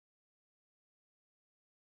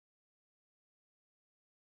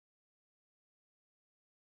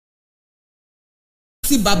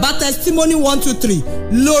àti bàbá testimony 123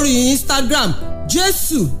 lórí Instagram.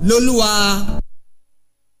 Jésù lolúwa.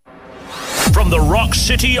 From the rock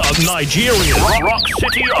city of Nigeria. Rock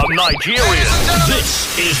city of Nigeria.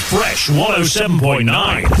 This is Fresh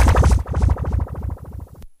 107.9.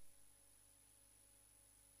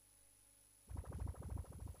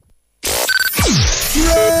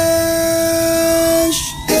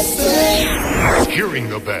 Hearing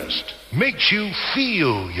the best makes you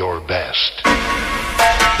feel your best.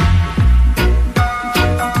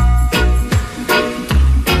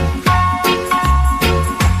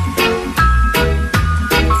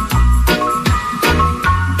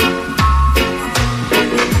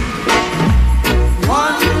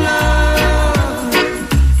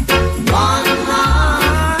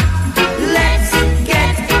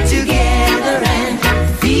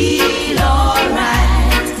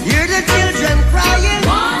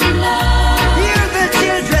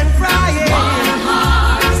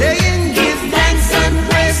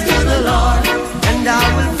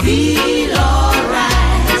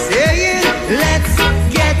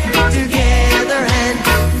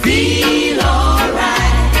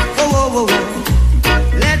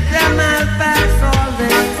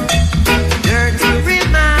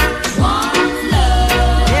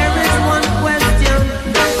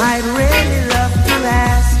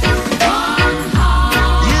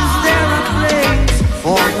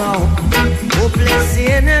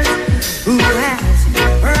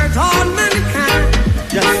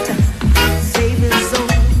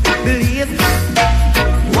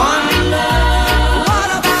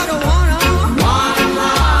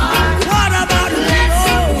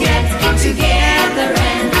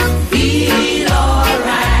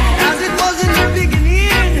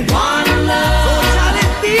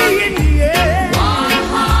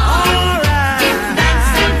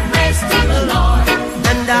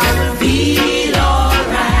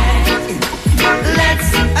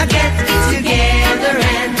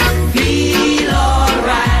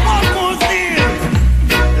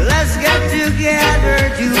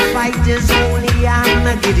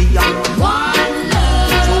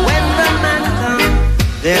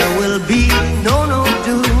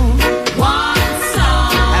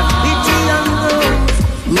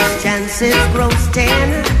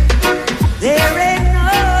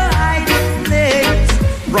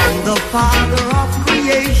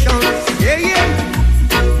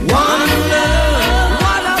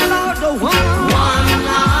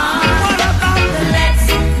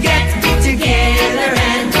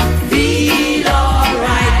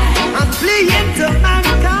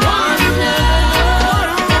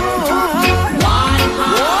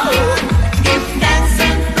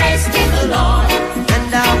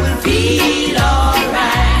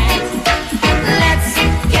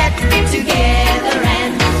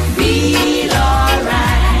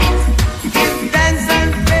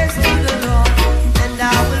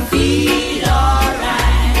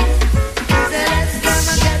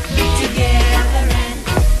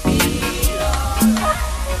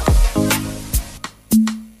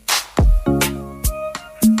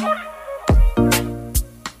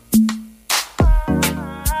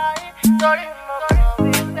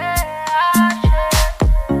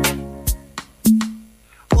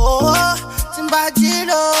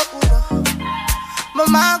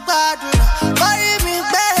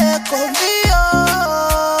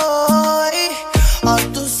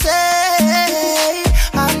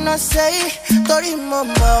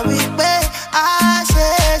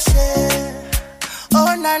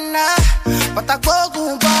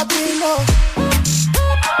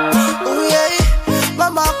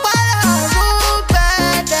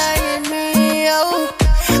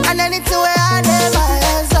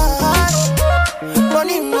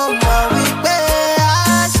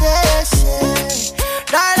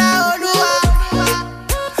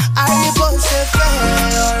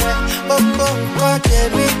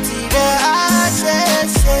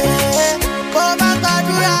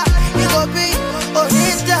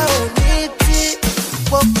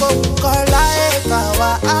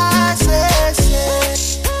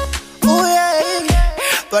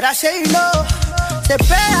 But I say no, the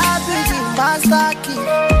prayer be the master key.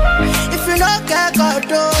 If you don't get God,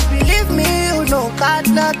 don't believe me, you know got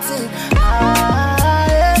nothing.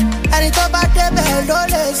 And it's about the bell,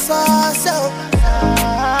 only so.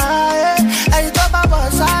 And it's about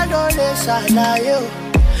what's only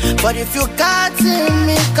but if you got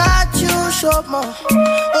me, got you, show more.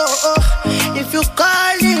 Oh, if you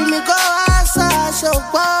calling me, go answer, so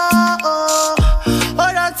go.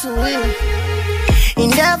 Hold on to him. He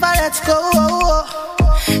never lets go.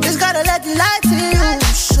 Just gotta let the light in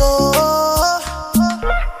you show.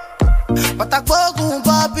 But I go.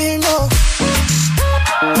 be no.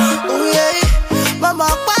 Oh yeah, mama,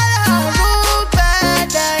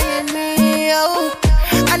 better in me, oh.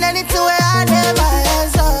 And anything where I never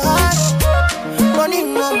hands on. Money,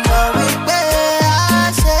 mama, we pay,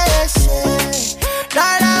 I say.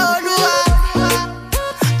 Dada Olua,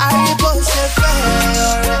 I go se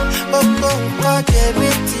fair, Boko, Debi,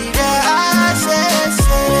 I say.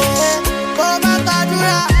 Koma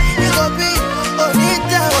Kadura, you go be,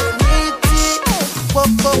 Onita,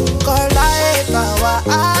 Boko, Kola, Kawa, I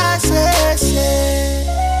say.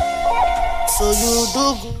 So you do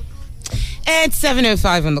good. It's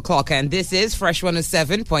 7:05 on the clock, and this is Fresh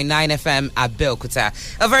 107.9 FM at Belkuta.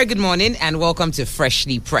 A very good morning, and welcome to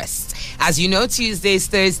Freshly Pressed. As you know, Tuesdays,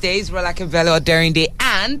 Thursdays, Rolake Bello, Daring Day,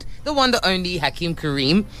 and the one, the only Hakeem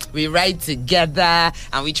Kareem. We ride together,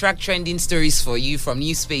 and we track trending stories for you from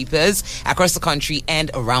newspapers across the country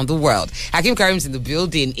and around the world. Hakeem Kareem's in the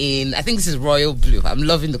building in, I think this is royal blue. I'm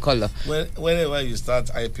loving the color. Whenever you start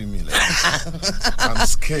hyping me, like, I'm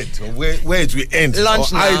scared. Where it will end?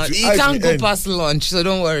 Lunch now. You can't go past lunch, so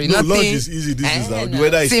don't worry. No, nothing. lunch is easy. This is now. The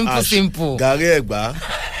weather is simple. Gary Egba,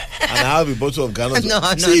 and I have a bottle of Ghana. No.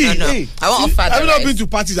 Hey, I want have you not been to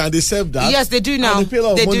parties and they serve that? Yes, they do now. And they pay a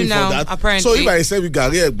lot of money do now, for that. apparently. So if I serve you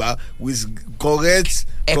Gary Egba with correct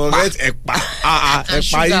ekpa, and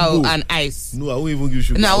sugar and ice. No, I won't even give you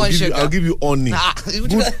sugar. No, I want sugar. I'll give you honey.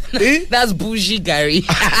 That's bougie, Gary.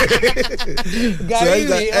 So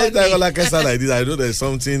anytime like I sound like this, I know there's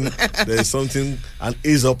something, an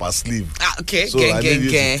ace up her sleeve. Okay, so I need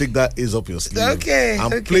you to take that ace up your sleeve. Okay,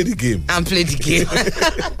 and play the game.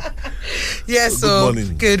 Yes, so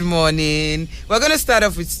good morning. We're going to start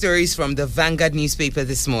off with stories from the Vanguard newspaper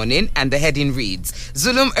this morning, and the heading reads,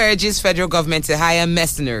 Zulum urges federal government to hire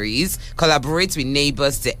mercenaries, collaborate with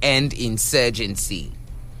neighbors to end insurgency.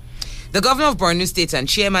 The governor of Borno State and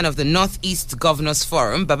chairman of the Northeast Governors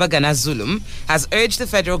Forum, Babagana Zulum, has urged the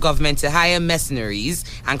federal government to hire mercenaries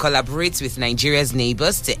and collaborate with Nigeria's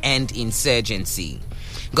neighbors to end insurgency.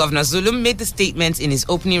 Governor Zulum made the statement in his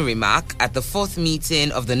opening remark at the fourth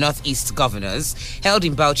meeting of the Northeast Governors held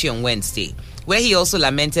in Bauchi on Wednesday, where he also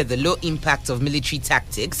lamented the low impact of military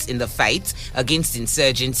tactics in the fight against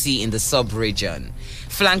insurgency in the sub-region.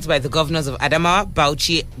 Flanked by the governors of Adamawa,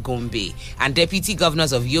 Bauchi, Gombe, and deputy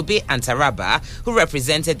governors of Yobe and Taraba, who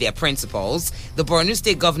represented their principals, the Borno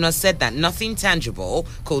State governor said that nothing tangible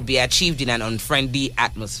could be achieved in an unfriendly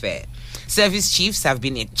atmosphere. Service chiefs have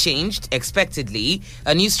been changed. Expectedly,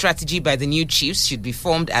 a new strategy by the new chiefs should be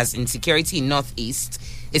formed as insecurity in Northeast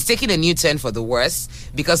is taking a new turn for the worse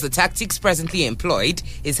because the tactics presently employed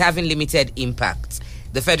is having limited impact.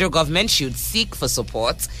 The federal government should seek for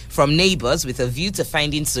support from neighbors with a view to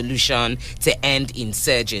finding solution to end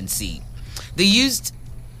insurgency. The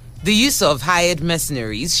use of hired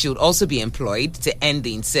mercenaries should also be employed to end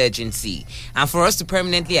the insurgency. And for us to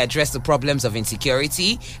permanently address the problems of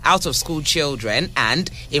insecurity, out of school children,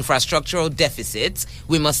 and infrastructural deficits,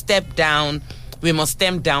 we must stem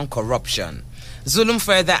down corruption. Zulum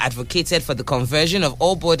further advocated for the conversion of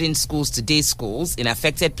all boarding schools to day schools in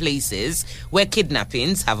affected places where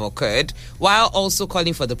kidnappings have occurred, while also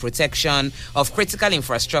calling for the protection of critical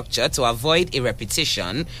infrastructure to avoid a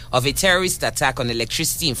repetition of a terrorist attack on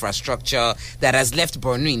electricity infrastructure that has left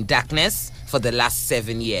Borno in darkness for the last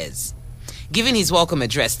 7 years. Giving his welcome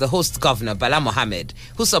address, the host governor, Bala Mohammed,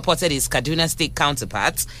 who supported his Kaduna state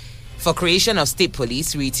counterpart for creation of state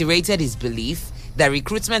police, reiterated his belief that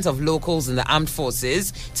recruitment of locals in the armed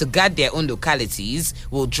forces to guard their own localities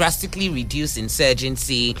will drastically reduce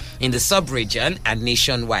insurgency in the sub-region and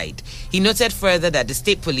nationwide. He noted further that the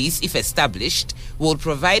state police, if established, will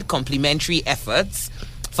provide complementary efforts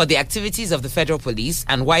for the activities of the federal police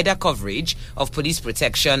and wider coverage of police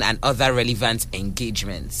protection and other relevant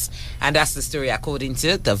engagements. And that's the story according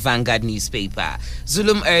to the Vanguard newspaper.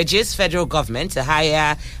 Zulum urges federal government to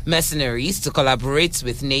hire mercenaries to collaborate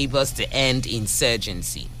with neighbors to end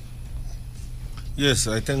insurgency. Yes,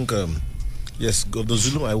 I think, yes, Governor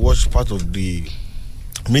Zulum, I watched part of the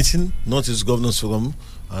meeting, Northeast Governors Forum,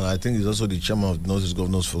 and I think he's also the chairman of the Northeast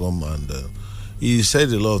Governors Forum, and he said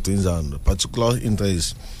a lot of things, and particular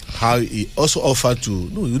interest how he also offered to,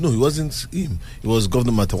 it wasn't him, it was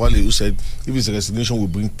Governor Matawale who said if his resignation will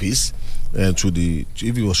bring peace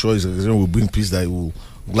if he was sure his resignation will bring peace, that he will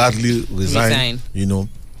gladly resign.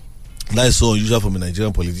 That is so unusual from a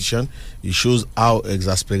Nigerian politician. It shows how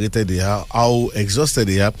exasperated they are, how exhausted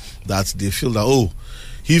they are, that they feel that,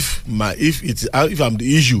 if I'm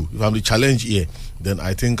the issue, if I'm the challenge here, then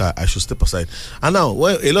I think I should step aside. And now,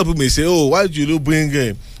 a lot of people may say, why do you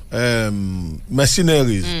bring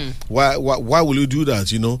mercenaries? Why will you do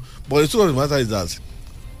that? But the truth of the matter is that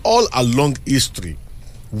all along history,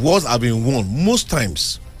 wars have been won most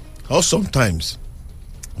times or sometimes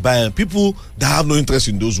by people that have no interest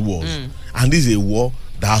in those wars. And this is a war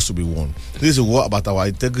that has to be won. This is a war about our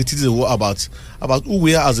integrity. This is a war about who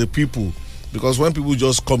we are as a people. Because when people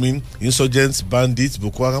just come in, insurgents, bandits,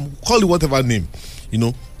 Boko Haram, call it whatever name,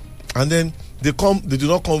 and then they do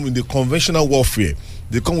not come in the conventional warfare.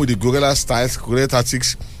 They come with the guerrilla styles, guerrilla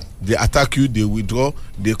tactics. They attack you, they withdraw,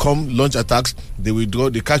 they come, launch attacks, they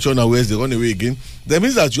withdraw, they catch you unawares, they run away again. That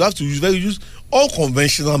means that you have to use all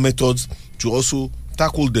conventional methods to also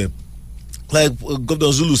tackle them. Like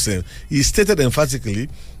Governor Zulu said, he stated emphatically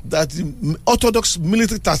that the orthodox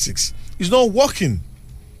military tactics is not working.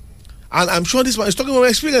 And I'm sure this man is talking about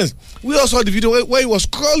experience. We also saw the video where he was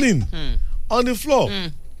crawling on the floor,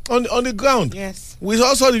 on the ground. Yes. We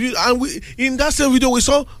also saw the video, and in that same video we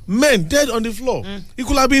saw men dead on the floor. It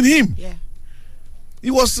could have been him. Yeah.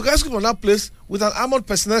 He was rescued from that place with an armored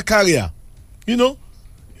personnel carrier. And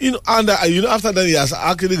after that he has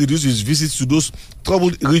actually reduced his visits to those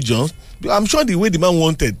troubled regions. I'm sure the way the man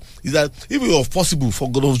wanted is that if it was possible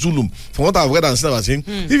for Governor Zulum, from what I've read and seen about him,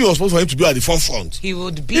 if it was possible for him to be at the forefront, he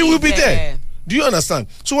would be there. Do you understand?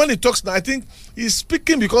 So when he talks now, I think he's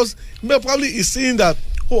speaking because probably he's saying that,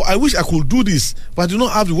 I wish I could do this, but I do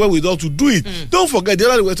not have the wherewithal to do it. Don't forget, the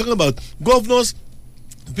other day we were talking about governors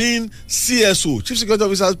being CSO, Chief Security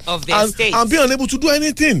Officers, of their states, and being unable to do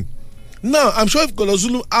anything. Now, I'm sure if Governor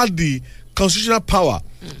Zulum had the constitutional power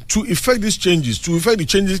to effect these changes, to effect the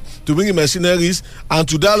changes to bring in mercenaries and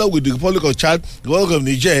to dialogue with the Republic of Chad, the Republic of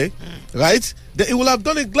Niger, right? Then he will have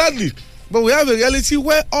done it gladly. But we have a reality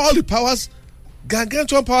where all the powers,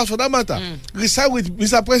 gargantuan powers for that matter, reside with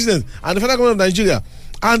Mr. President and the federal government of Nigeria.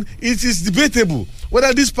 And it is debatable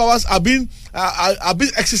whether these powers are being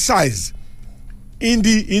exercised in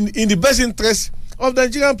the best interest of the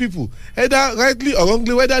Nigerian people, either rightly or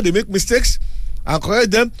wrongly, whether they make mistakes and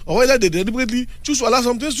correct them, or whether they deliberately choose to allow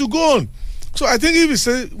some things to go on. So I think if we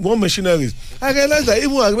say more machineries, I realize that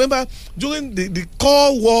I remember during the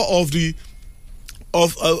core war of the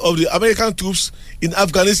American troops in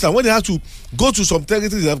Afghanistan, when they had to go to some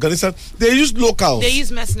territories in Afghanistan, they used locals. They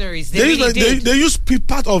used mercenaries. They used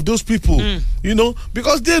part of those people,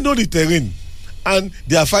 because they know the terrain, and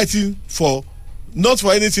they are fighting not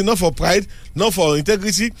for anything, not for pride, not for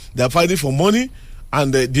integrity. They are fighting for money,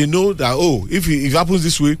 and they know that if it happens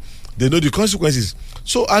this way, they know the consequences.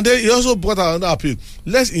 So, and then he also brought another appeal: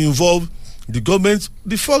 let's involve the government,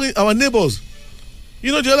 the foreign, our neighbors.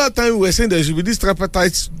 The other time we were saying there should be this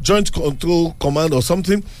tripartite joint control command or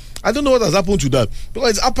something. I don't know what has happened to that,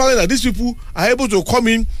 because it's apparent that these people are able to come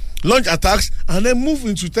in, launch attacks, and then move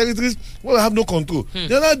into territories where they have no control.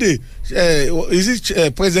 The other day,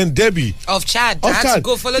 President Deby of Chad,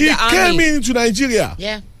 go follow he the army. came into Nigeria.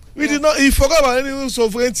 Yeah. Did not. He forgot about any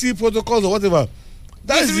sovereignty protocols or whatever.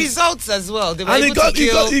 With results as well. They were and able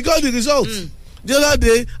he got the results. The other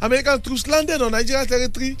day, American troops landed on Nigerian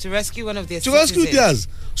territory to rescue one of their citizens. Rescue theirs.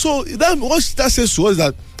 So what that says to us is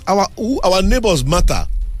that our neighbors matter,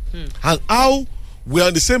 and how we are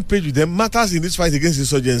on the same page with them matters in this fight against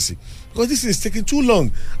insurgency. Because this is taking too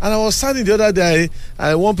long. And I was standing the other day,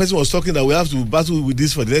 and one person was talking that we have to battle with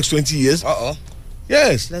this for the next 20 years.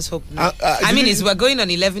 Yes. Let's hope not. We're going on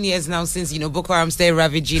 11 years now since Boko Haram started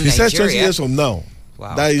ravaging Nigeria. He said 20 years from now.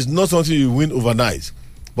 Wow. That is not something you win overnight.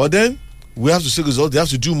 But then we have to see results. They have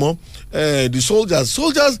to do more. The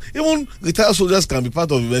soldiers, even retired soldiers can be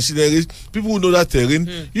part of the mercenaries. People who know that terrain.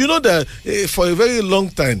 You know that for a very long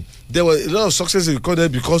time there were a lot of success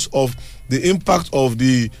recorded because of the impact of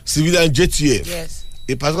the civilian JTF. Yes.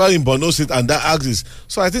 Particularly in Borno State and that axis.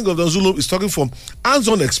 So I think Governor Zulum is talking from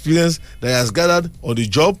hands-on experience that he has gathered on the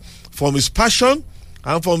job, from his passion,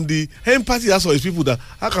 and from the empathy that's for his people, that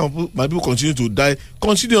how can my people continue to die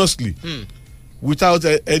continuously without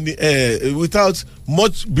without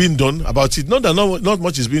much being done about it. Not that not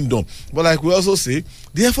much is being done, but like we also say,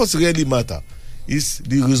 the efforts really matter. It's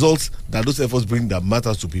the results that those efforts bring that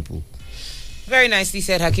matters to people. Very nicely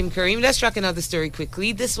said, Hakim Karim. Let's track another story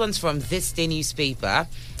quickly. This one's from This Day newspaper,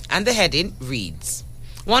 and the heading reads: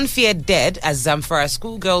 One feared dead as Zamfara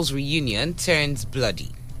schoolgirls reunion turns bloody.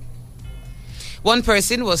 One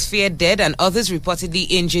person was feared dead and others reportedly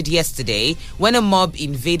injured yesterday when a mob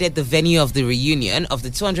invaded the venue of the reunion of the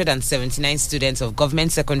 279 students of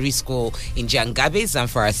Government Secondary School in Jangabe,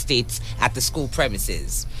 Zamfara State, at the school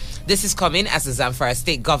premises. This is coming as the Zamfara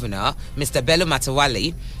State Governor, Mr. Bello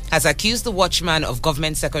Matawale, has accused the watchman of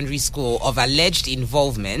Government Secondary School of alleged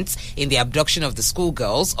involvement in the abduction of the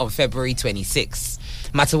schoolgirls on February 26.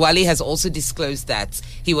 Matawale has also disclosed that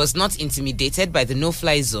he was not intimidated by the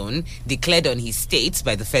no-fly zone declared on his state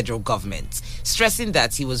by the federal government, stressing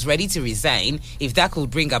that he was ready to resign if that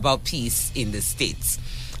could bring about peace in the state.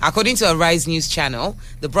 According to Arise News Channel,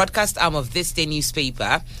 the broadcast arm of This Day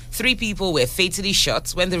newspaper, 3 people were fatally shot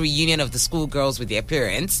when the reunion of the schoolgirls with their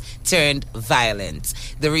parents turned violent.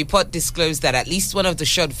 The report disclosed that at least one of the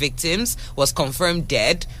shot victims was confirmed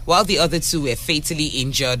dead, while the other 2 were fatally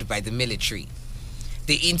injured by the military.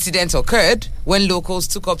 The incident occurred when locals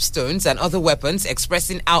took up stones and other weapons,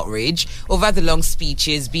 expressing outrage over the long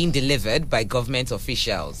speeches being delivered by government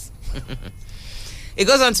officials. It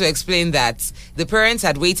goes on to explain that the parents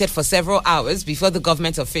had waited for several hours before the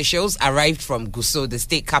government officials arrived from Gusau, the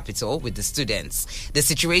state capital, with the students. The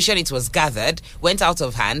situation, it was gathered, went out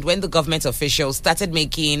of hand when the government officials started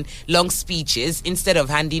making long speeches instead of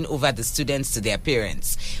handing over the students to their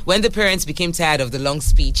parents. When the parents became tired of the long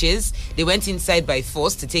speeches, they went inside by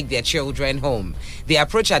force to take their children home. The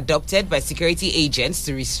approach adopted by security agents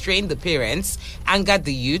to restrain the parents angered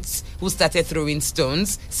the youths, who started throwing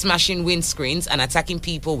stones, smashing windscreens, and attacking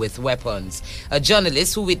people with weapons. A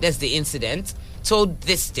journalist who witnessed the incident told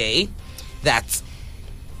This Day that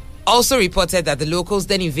also reported that the locals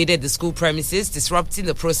then invaded the school premises, disrupting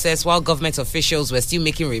the process while government officials were still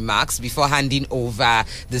making remarks before handing over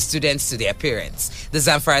the students to their parents. The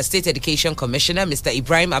Zamfara State Education Commissioner, Mr.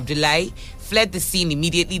 Ibrahim Abdullahi, fled the scene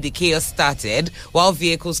immediately the chaos started, while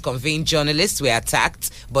vehicles conveying journalists were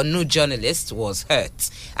attacked, but no journalist was hurt.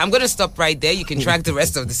 I'm going to stop right there. You can track the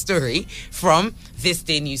rest of the story from This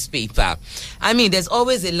Day newspaper. I mean, there's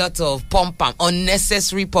always a lot of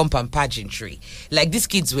unnecessary pomp and pageantry. Like, these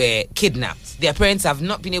kids were kidnapped. Their parents have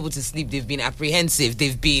not been able to sleep. They've been apprehensive.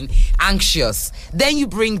 They've been anxious. Then you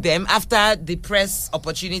bring them after the press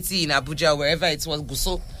opportunity in Abuja, wherever it was,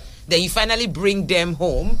 Gusau. Then you finally bring them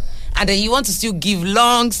home. And then you want to still give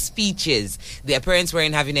long speeches. Their parents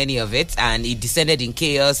weren't having any of it, and it descended in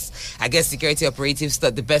chaos. I guess security operatives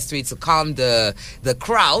thought the best way to calm the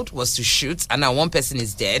crowd was to shoot, and now one person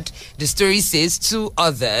is dead. The story says 2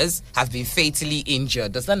 others have been fatally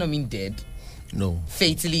injured. Does that not mean dead? No.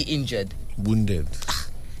 Fatally injured. Wounded.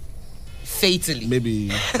 Fatally.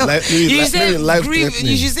 Maybe life-threatening.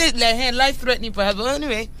 You should say life-threatening, perhaps. But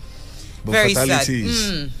anyway, but very fatality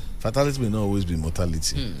sad. Fatality may not always be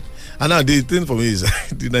mortality. And now the thing for me is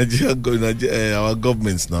our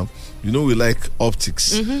governments now, we like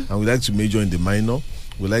optics, and we like to major in the minor.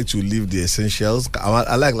 We like to leave the essentials.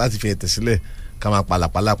 I like Latifah Tesile. A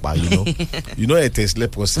test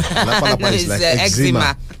leprosy. Palapalapa is like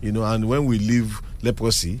eczema. And when we leave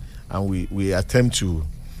leprosy and we attempt to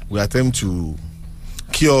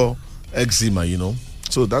cure eczema,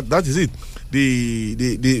 so that is it.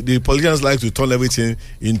 The politicians like to turn everything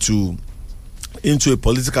into a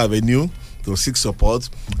political venue to seek support,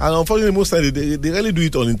 and unfortunately most times they really do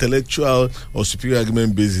it on intellectual or superior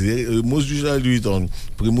argument basis. They most usually do it on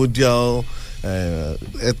primordial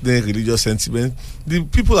ethnic religious sentiment. The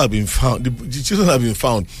people have been found, the children have been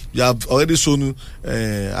found. You have already shown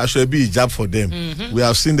actually be a job for them. We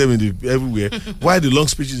have seen them everywhere. Why the long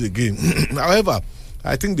speeches again? However,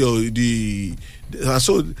 I think it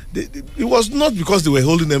was not because they were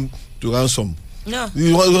holding them to ransom. No.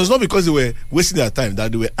 It was not because they were wasting their time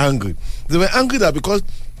that they were angry. They were angry that because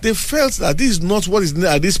they felt that this is not what is needed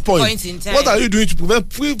at this point. In time. What are you doing to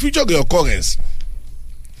prevent future occurrence?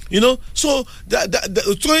 So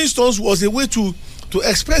the throwing stones was a way to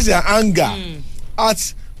express their anger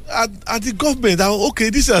at the government. That, okay,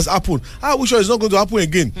 this has happened. Are we sure it's not going to happen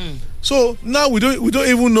again? So now we don't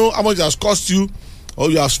even know how much it has cost you or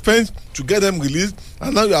you have spent to get them released,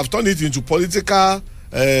 and now you have turned it into political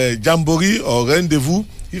jamboree or rendezvous,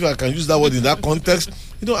 if I can use that word in that context.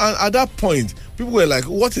 And at that point, people were like,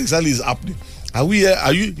 what exactly is happening? Are we here?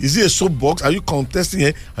 Is it a soapbox? Are you contesting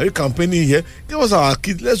here? Are you campaigning here? Give us our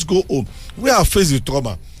kids. Let's go home. We have faced the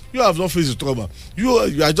trauma. You have not faced the trauma.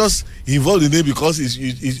 You are just involved in it because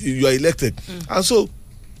you are elected. And so,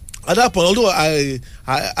 at that point, although I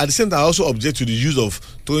at the same time I also object to the use of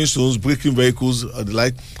throwing stones, breaking vehicles, and the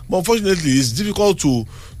like, but unfortunately, it's difficult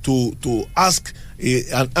to ask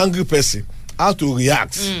an angry person how to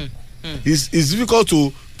react. It's difficult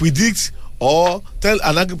to predict or tell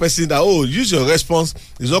an angry person that, use your response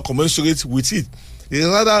is not commensurate with it. It's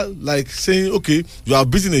rather like saying, okay, you are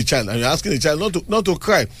beating a child and you're asking a child not to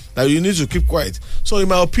cry, that you need to keep quiet. So in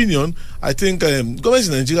my opinion, I think government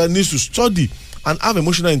in Nigeria needs to study and have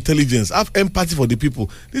emotional intelligence, have empathy for the people.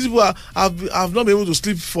 These people have not been able to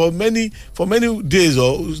sleep for many days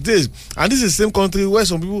and this is the same country where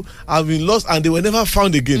some people have been lost and they were never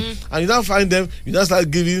found again. And you now find them, you now start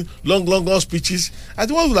giving long speeches. I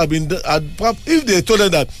think what would have been if they told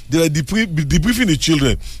them that they were debriefing the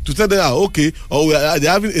children to tell them okay, or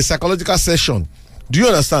they're having a psychological session. Do you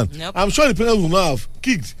understand? Yep. I'm sure the parents will not have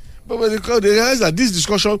kicked. But when they realize that this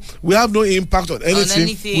discussion will have no impact on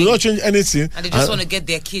anything, will not change anything, and they just want to get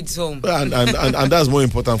their kids home, and that's more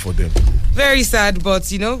important for them. Very sad, but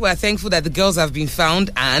we're thankful that the girls have been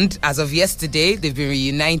found, and as of yesterday, they've been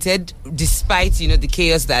reunited, despite the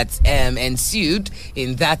chaos that ensued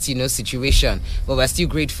in that situation. But we're still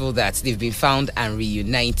grateful that they've been found and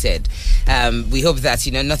reunited. We hope that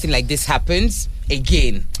nothing like this happens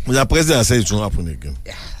again. Mr. President said it won't happen again.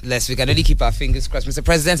 We can only keep our fingers crossed. Mr.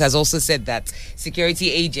 President has also said that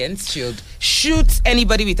security agents should shoot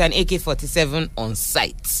anybody with an AK-47 on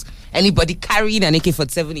sight. Anybody carrying an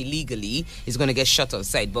AK-47 illegally is going to get shot on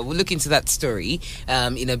sight. But we'll look into that story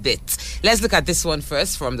in a bit. Let's look at this one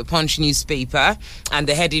first from the Punch newspaper. And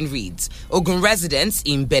the heading reads, Ogun residents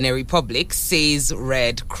in Benin Republic says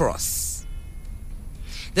Red Cross.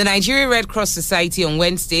 The Nigeria Red Cross Society on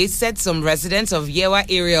Wednesday said some residents of Yewa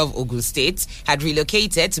area of Ogun State had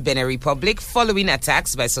relocated to Benin Republic following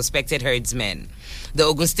attacks by suspected herdsmen. The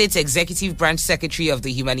Ogun State Executive Branch Secretary of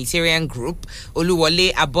the humanitarian group,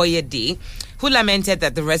 Oluwole Aboyede, who lamented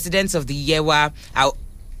that the residents of the Yewa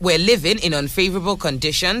were living in unfavorable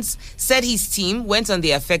conditions, said his team went on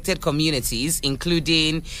the affected communities,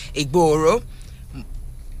 including Igboro,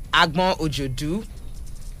 Agbon Ojodu,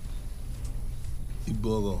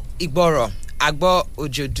 Igboro, Agbo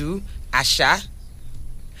Ojodu, Asha.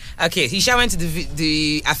 Okay, he went to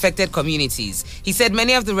the affected communities. He said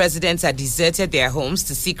many of the residents had deserted their homes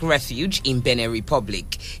to seek refuge in Benin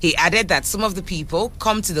Republic. He added that some of the people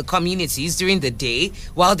come to the communities during the day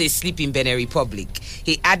while they sleep in Benin Republic.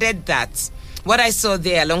 He added that what I saw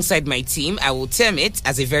there alongside my team, I will term it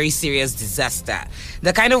as a very serious disaster.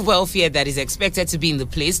 The kind of welfare that is expected to be in the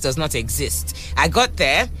place does not exist. I got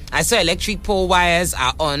there, I saw electric pole wires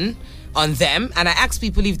are on them, and I asked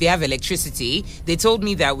people if they have electricity. They told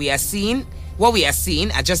me that what we are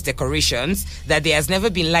seeing are just decorations, that there has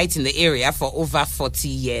never been light in the area for over 40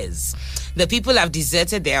 years. The people have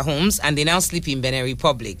deserted their homes and they now sleep in Benin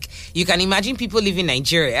Republic. You can imagine people leaving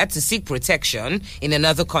Nigeria to seek protection in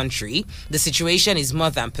another country. The situation is more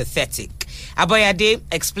than pathetic. Aboyade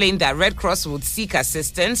explained that Red Cross would seek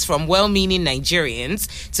assistance from well-meaning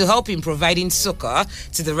Nigerians to help in providing succor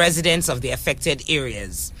to the residents of the affected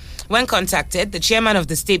areas. When contacted, the chairman of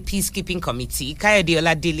the State Peacekeeping Committee, Kayode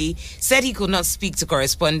Oladele, said he could not speak to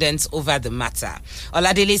correspondents over the matter.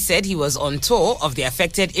 Oladele said he was on tour of the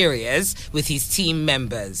affected areas with his team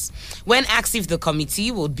members. When asked if the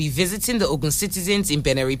committee would be visiting the Ogun citizens in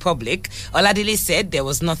Benin Republic, Oladele said there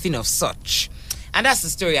was nothing of such. And that's the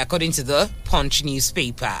story according to the Punch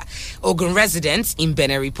newspaper. Ogun residents in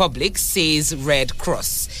Benin Republic says Red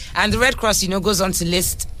Cross. And the Red Cross, goes on to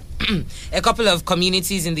list a couple of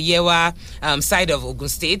communities in the Yewa side of Ogun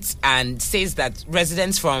State, and says that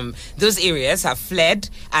residents from those areas have fled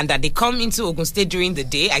and that they come into Ogun State during the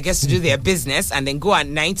day, I guess to do their business, and then go at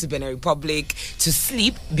night to Benin Republic to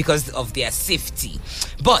sleep because of their safety.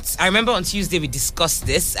 But I remember on Tuesday we discussed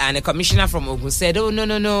this, and a commissioner from Ogun said, oh,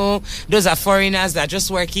 no, those are foreigners that are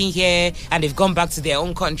just working here and they've gone back to their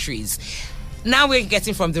own countries. Now we're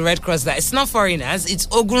getting from the Red Cross that it's not foreigners, it's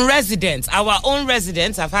Ogun residents. Our own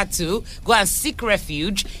residents have had to go and seek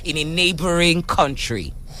refuge in a neighboring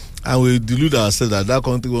country. And we delude ourselves that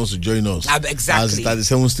country wants to join us. Exactly. As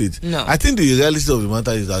 37 states. No. I think the reality of the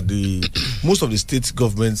matter is that most of the state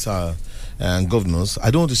governments and governors,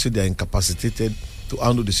 I don't want to say they are incapacitated to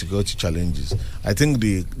handle the security challenges. I think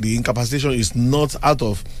the incapacitation is not out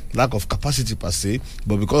of lack of capacity per se,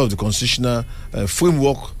 but because of the constitutional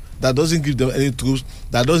framework that doesn't give them any troops,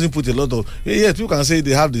 that doesn't put a lot of... Yes, people can say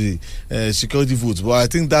they have the security votes, but I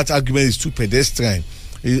think that argument is too pedestrian.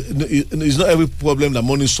 It's not every problem that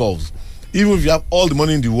money solves. Even if you have all the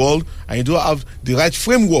money in the world and you don't have the right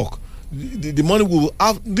framework, the money will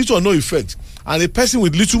have little or no effect. And a person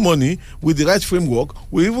with little money, with the right framework,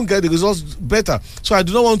 will even get the results better. So I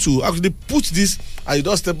do not want to actually put this at the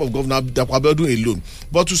doorstep of Governor Dapo Abiodun alone,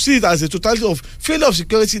 but to see it as a totality of failure of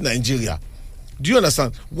security in Nigeria. Do you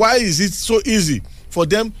understand? Why is it so easy for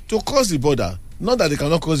them to cross the border? Not that they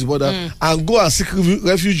cannot cross the border and go and seek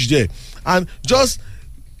refuge there. And just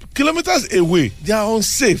kilometers away, they are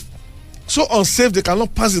unsafe. So unsafe, they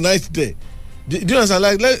cannot pass the night there. Do you understand?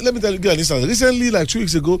 Like, let me tell you an instance. Recently, like 2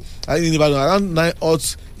 weeks ago, in Ibadan, around 9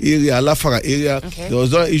 area, Lafara area, there was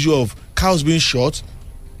the issue of cows being shot,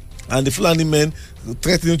 and the Fulani men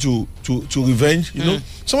threatening to revenge, you know.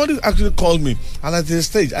 Somebody actually called me, and at the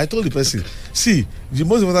stage, I told the person, see, the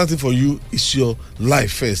most important thing for you is your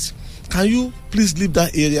life first. Can you please leave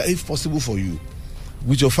that area if possible for you,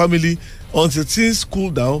 with your family, until things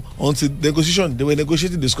cool down, until negotiation, they were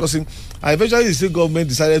negotiating, discussing. And eventually the state government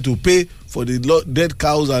decided to pay for the dead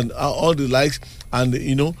cows and all the likes, and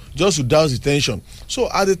you know, just to douse the tension. So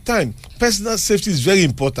at the time, personal safety is very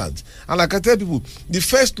important. And like I tell people, the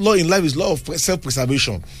first law in life is law of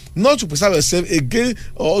self-preservation. Not to preserve yourself again,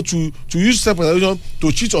 or to use self-preservation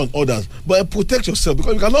to cheat on others, but protect yourself.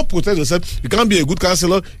 Because you cannot protect yourself, you can't be a good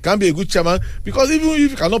counselor, you can't be a good chairman, because even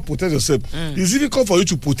if you cannot protect yourself, it's difficult for you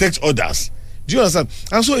to protect others. Do you understand?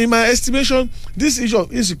 And so in my estimation, this issue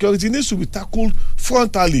of insecurity needs to be tackled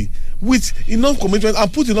frontally with enough commitment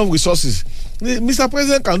and put enough resources. Mr.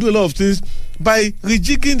 President can do a lot of things by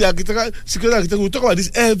rejigging the security architecture. We talk about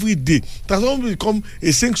this every day. It has not become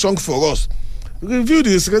a sing song for us. Review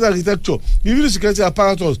the security architecture, review the security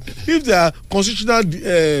apparatus. If there are constitutional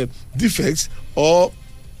defects or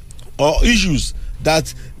issues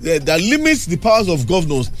that limits the powers of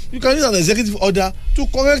governors, you can use an executive order to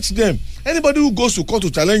correct them. Anybody who goes to court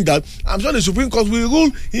to challenge that, I'm sure the Supreme Court will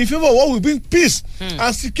rule in favor of what will bring peace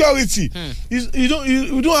and security. You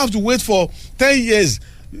don't have to wait for 10 years.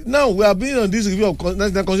 Now we have been on this review of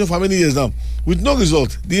national constitution for many years now, with no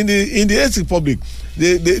result. In the 8th Republic,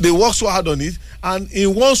 they worked so hard on it, and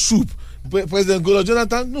in one swoop, President Goodluck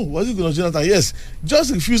Jonathan, no, was it Goodluck Jonathan? Yes,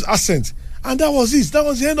 just refused assent, and that was it. That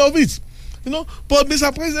was the end of it. You know, but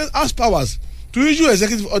Mr. President has powers to issue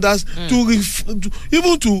executive orders it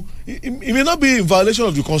may not be in violation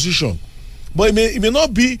of the Constitution, but it may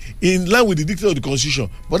not be in line with the dictate of the Constitution,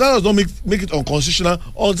 but that does not make it unconstitutional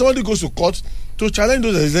until somebody goes to court to challenge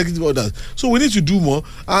those executive orders. So we need to do more,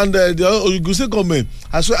 and the Ogun State government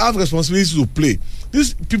as well have responsibilities to play.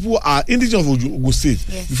 These people are indigenous of Ogun State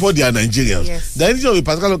before they are Nigerians. Yes. They are indigenous of a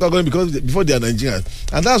particular local government before they are Nigerians,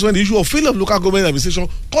 and that's when the issue of failure of local government administration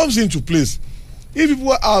comes into place. If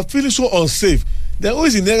people are feeling so unsafe, then who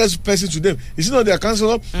is the nearest person to them? Is it not their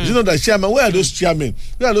councillor? Is it not their chairman? Where are those chairmen?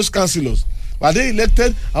 Where are those councillors? Are they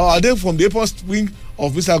elected, or are they from the upper wing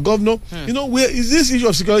of Mr. Governor? You know, where is this issue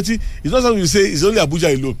of security? It's not something you say it's only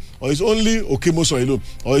Abuja alone, or it's only Okemoso alone,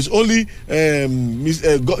 or it's only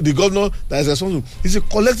the governor that is responsible. It's a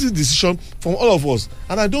collective decision from all of us,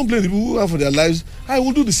 and I don't blame the people who run for their lives. I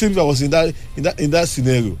would do the same if I was in that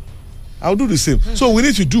scenario. I'll do the same. So we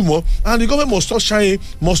need to do more, and the government must stop shining,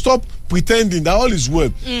 must stop pretending that all is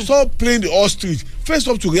well. Stop playing the ostrich. Face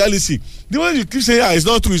up to reality. The way you keep saying, it's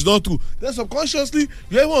not true, then subconsciously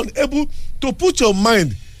you're even unable to put your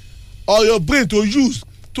mind or your brain to use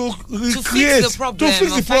to recreate, to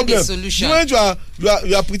fix the problem. Solution. When you are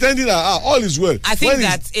pretending that all is well. I think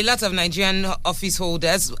that a lot of Nigerian office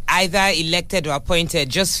holders, either elected or appointed,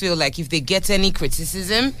 just feel like if they get any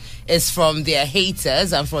criticism, it's from their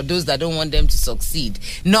haters and for those that don't want them to succeed.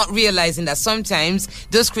 Not realizing that sometimes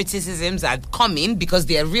those criticisms are coming because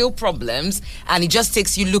they are real problems, and it just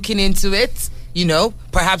takes you looking into it, you know,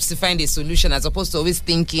 perhaps to find a solution, as opposed to always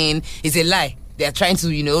thinking it's a lie. They are trying to,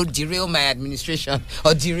 you know, derail my administration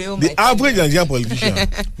or derail my... The average Nigerian politician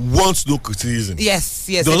wants no criticism. Yes,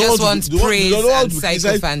 they just want praise and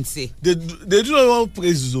sycophancy. They do not want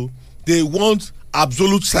praise, though. They want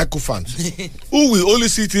absolute sycophants who will only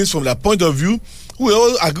see things from their point of view, who will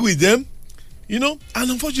all agree with them, you know. And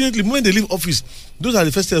unfortunately, when they leave office, those are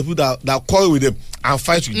the first people that quarrel with them and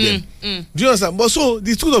fight with them. Do you understand? But so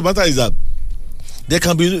the truth of the matter is that there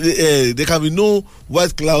can be no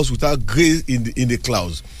white clouds without grey in the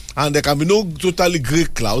clouds, and there can be no totally grey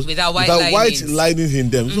clouds without white linings in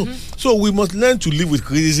them. So we must learn to live with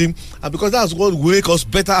criticism, and because that's what will make us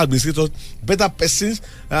better administrators, better persons,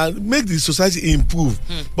 and make the society improve.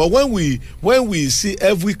 But when we see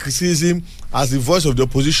every criticism as the voice of the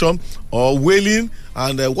opposition or wailing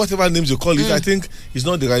and whatever names you call it, I think it's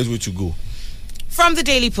not the right way to go. From the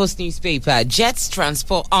Daily Post newspaper, jets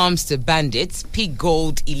transport arms to bandits, pick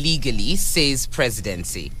gold illegally, says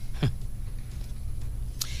presidency.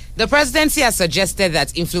 The presidency has suggested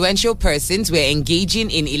that influential persons were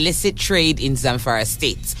engaging in illicit trade in Zamfara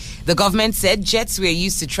state. The government said jets were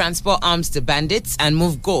used to transport arms to bandits and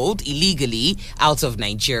move gold illegally out of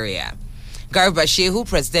Nigeria. Garba Shehu,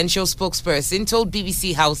 presidential spokesperson, told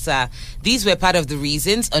BBC Hausa these were part of the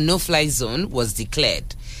reasons a no-fly zone was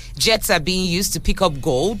declared. Jets are being used to pick up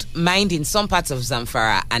gold mined in some parts of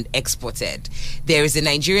Zamfara and exported. There is a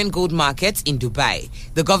Nigerian gold market in Dubai.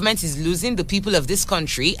 The government is losing, the people of this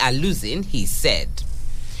country are losing, he said.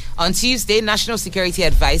 On Tuesday, National Security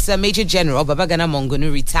Advisor Major General Babagana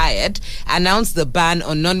Mongunu, retired, announced the ban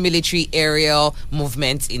on non-military aerial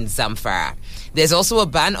movement in Zamfara. There's also a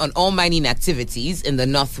ban on all mining activities in the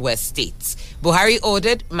northwest states. Buhari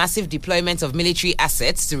ordered massive deployment of military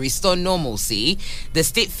assets to restore normalcy. The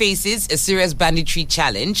state faces a serious banditry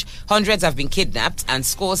challenge. Hundreds have been kidnapped and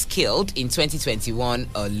scores killed in 2021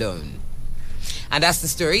 alone. And that's the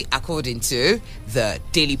story according to the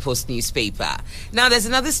Daily Post newspaper. Now, there's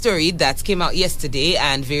another story that came out yesterday,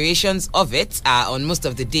 and variations of it are on most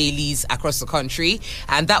of the dailies across the country.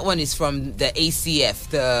 And that one is from the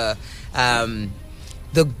ACF,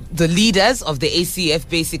 the leaders of the ACF,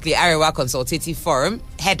 basically Arewa Consultative Forum,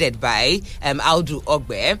 headed by Audu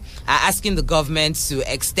Ogbe, are asking the government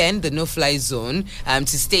to extend the no-fly zone to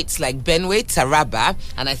states like Benue, Taraba,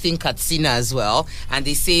 and I think Katsina as well. And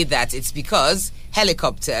they say that it's because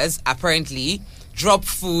helicopters apparently drop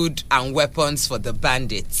food and weapons for the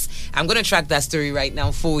bandits. I'm going to track that story right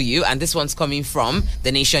now for you, and this one's coming from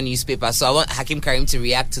the Nation newspaper. So I want Hakim Karim to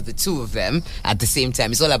react to the two of them at the same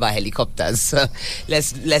time. It's all about helicopters. So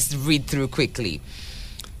let's read through quickly.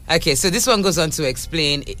 Okay, so this one goes on to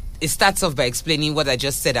explain. It starts off by explaining what I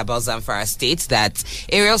just said about Zamfara State, that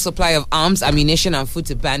aerial supply of arms, ammunition, and food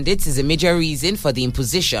to bandits is a major reason for the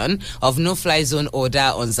imposition of no-fly zone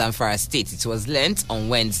order on Zamfara State. It was learnt on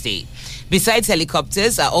Wednesday. Besides,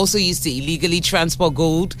 helicopters are also used to illegally transport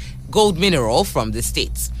gold mineral from the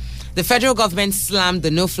states. The federal government slammed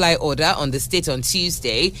the no-fly order on the state on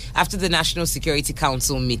Tuesday after the National Security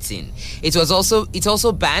Council meeting. It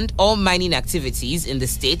also banned all mining activities in the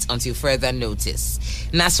state until further notice.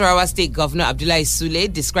 Nasarawa State Governor Abdullahi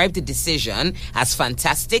Sule described the decision as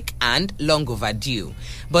fantastic and long overdue.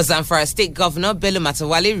 But Zamfara State Governor Bello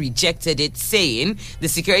Matawale rejected it, saying the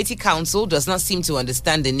Security Council does not seem to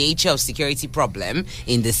understand the nature of security problem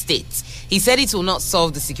in the state. He said it will not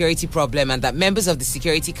solve the security problem and that members of the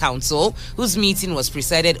Security Council, whose meeting was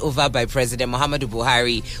presided over by President Muhammadu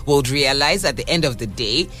Buhari, would realize at the end of the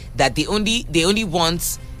day that they only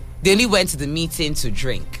went to the meeting to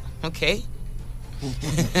drink. Okay?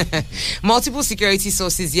 Multiple security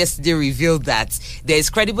sources yesterday revealed that there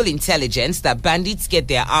is credible intelligence that bandits get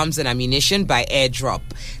their arms and ammunition by airdrop.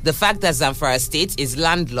 The fact that Zamfara State is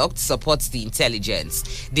landlocked supports the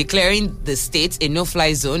intelligence. Declaring the state a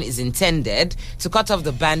no-fly zone is intended to cut off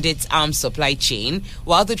the bandits' arms supply chain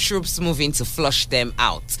while the troops move in to flush them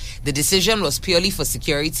out. The decision was purely for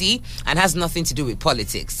security and has nothing to do with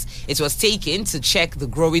politics. It was taken to check the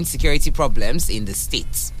growing security problems in the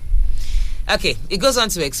state. Okay, it goes on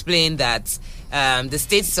to explain that the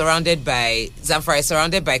state Zamfara is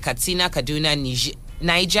surrounded by Katsina, Kaduna,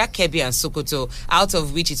 Niger, Kebbi, and Sokoto, out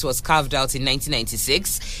of which it was carved out in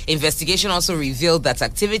 1996. Investigation also revealed that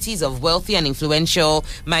activities of wealthy and influential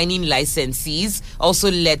mining licensees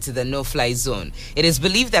also led to the no-fly zone. It is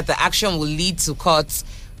believed that the action will lead to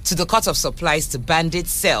the cut of supplies to bandit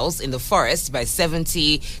cells in the forest by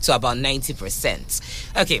 70 to about 90%.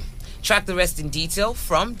 Okay. Track the rest in detail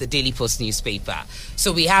from the Daily Post newspaper.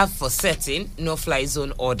 So we have for certain no-fly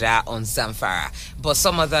zone order on Zamfara, but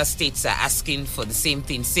some other states are asking for the same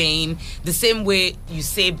thing, saying the same way you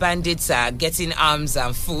say bandits are getting arms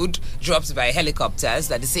and food dropped by helicopters,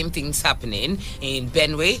 that the same thing's happening in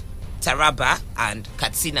Benue, Taraba, and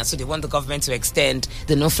Katsina. So they want the government to extend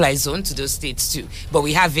the no-fly zone to those states too. But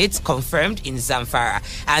we have it confirmed in Zamfara.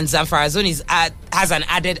 And Zamfara zone has an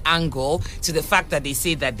added angle to the fact that they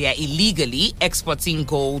say that they are illegally exporting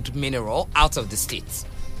gold mineral out of the states.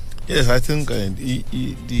 Yes, I think the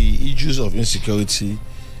issues of insecurity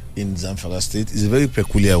in Zamfara State is a very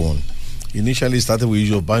peculiar one. Initially started with the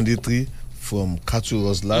issue of banditry from cattle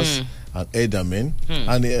rustlers and eldermen,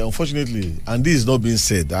 and unfortunately, and this is not being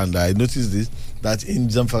said, and I noticed this, that in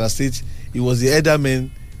Zamfara State, it was the eldermen,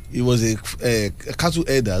 it was the cattle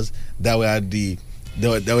elders that were the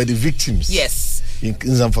victims. Yes. In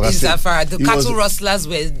Zamfara State. Zamfara, the cattle rustlers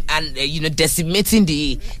were decimating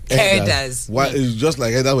the herders. It's just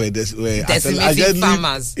like herders were decimating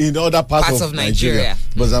farmers in other parts of Nigeria.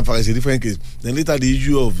 But Zamfara is a different case. Then later the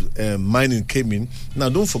issue of mining came in. Now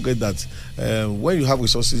don't forget that when you have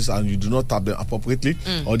resources and you do not tap them appropriately,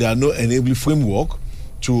 or there are no enabling framework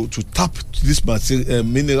to tap this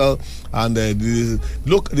mineral, and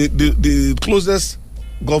the closest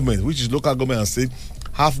government, which is local government and state,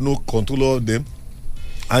 have no control of them,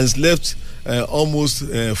 and it's left almost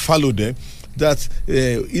fallow them, that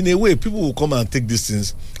in a way people will come and take these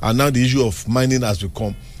things, and now the issue of mining has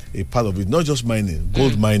become a part of it. Not just mining,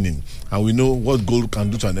 gold mining, and we know what gold can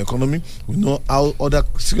do to an economy. We know how other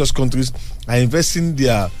serious countries are investing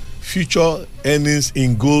their future earnings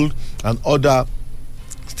in gold and other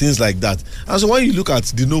things like that. And so when you look at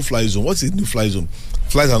the no-fly zone, what's a no-fly zone?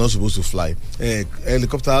 Flights are not supposed to fly.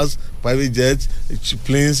 Helicopters, private jets,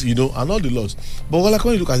 planes, and all the laws. But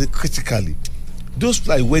when you look at it critically, those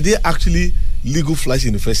flights, were they actually legal flights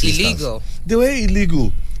in the first instance? Illegal. They were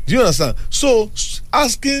illegal. Do you understand? So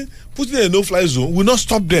putting a no-fly zone will not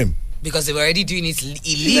stop them. Because they were already doing it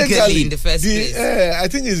illegally in the first place. I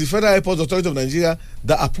think it's the Federal Airport Authority of Nigeria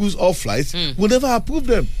that approves all flights. Will never approve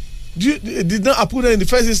them. Did not approve them in the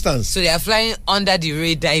first instance. So they are flying under the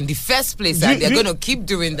radar in the first place, and they're going to keep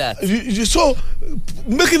doing that. So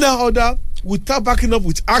making that order without backing up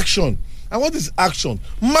with action. And what is action?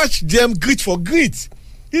 Match them grit for grit.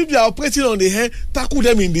 If they are operating on the air, tackle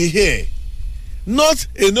them in the air. Not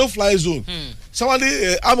a no-fly zone. Somebody,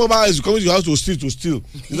 Amobile is coming to your house to steal.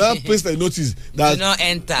 You don't place the notice that do not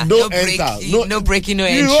enter. No breaking, no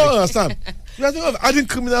entry. You don't understand. You are thinking of adding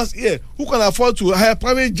criminals here who can afford to hire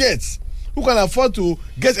private jets, who can afford to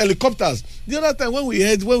get helicopters. The other time when we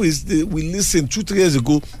listened 2-3 years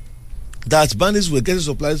ago that bandits were getting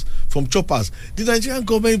supplies from choppers, the Nigerian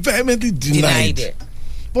government vehemently denied it.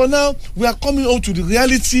 But now we are coming on to the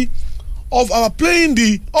reality of our playing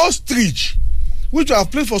the ostrich, which we have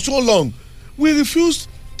played for so long. We refuse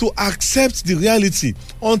to accept the reality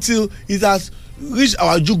until it has reached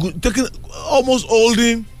our jugular, almost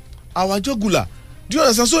holding our jugular. Do you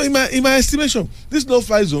understand? So in my estimation, this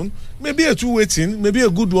no-fly zone may be a two-way thing, maybe a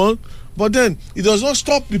good one, but then it does not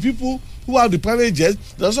stop the people who have the private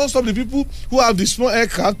jets, does not stop the people who have the small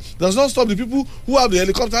aircraft, does not stop the people who have the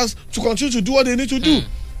helicopters to continue to do what they need to do.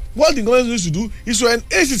 What the government needs to do is to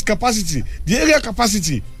enhance its capacity, the area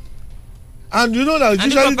capacity. And you know that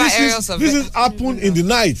usually this is happen in the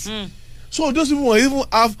night. So those people will even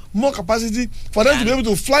have more capacity for them to be able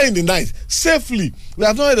to fly in the night safely. We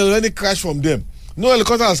have not had any crash from them. No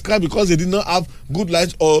helicopter has crashed because they did not have good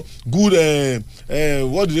lights or good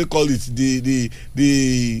what do they call it?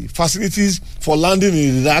 The facilities for landing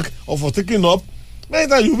in the dark or for taking up. Many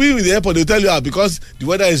times you be in the airport, they tell you because the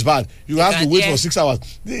weather is bad, you have to wait for 6 hours.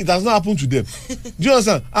 It does not happen to them. Do you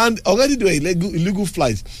understand? And already there were illegal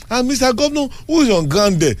flights. And Mr. Governor, who is on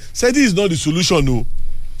ground there, said this is not the solution, no.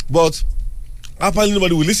 But apparently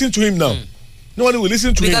nobody will listen to him now. Nobody will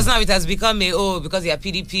listen to him. Because now it has become because they are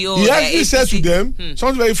PDP. He actually said to them,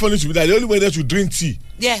 something very funny to me, that they only went there to drink tea.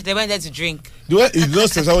 Yeah, they went there to drink. It did not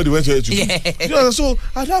say what they went there to do. You know, so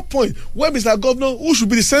at that point, when Mr. Governor, who should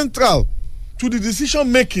be the central to the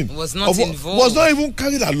decision making, was not involved, was not even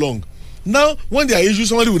carried along. Now, when there are issues,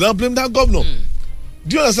 somebody will not blame that governor.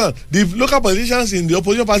 Do you understand? The local politicians in the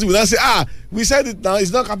opposition party will not say, we said it now,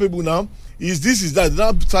 it's not capable now. Is this, is that?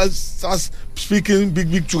 Now start speaking big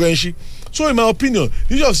churenshi. So in my opinion,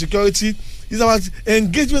 the issue of security is about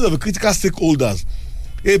engagement of the critical stakeholders.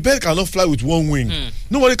 A bird cannot fly with one wing.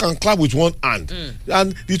 Nobody can clap with one hand.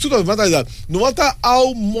 And the truth of the matter is that no matter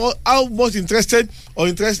how much interested or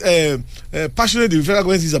passionate the federal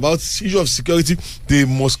government is about the issue of security, they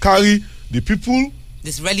must carry the people,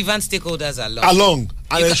 these relevant stakeholders along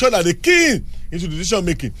and ensure that they key into the decision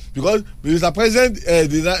making. Because Mr. President,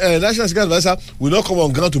 the National Security Advisor will not come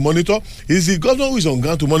on ground to monitor. It's the governor who is on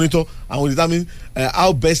ground to monitor and will determine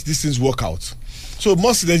how best these things work out. So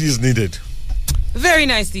more synergy is needed. Very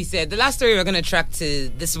nicely said. The last story we're going to track to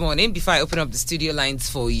this morning before I open up the studio lines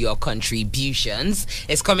for your contributions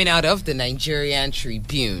is coming out of the Nigerian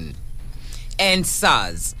Tribune. And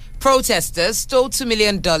SARS. Protesters stole $2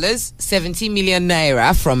 million, 70 million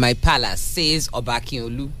naira from my palace, says Oba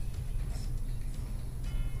Akinolu.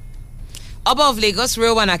 Oba of Lagos,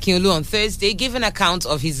 Rehoboam Akinolu, on Thursday gave an account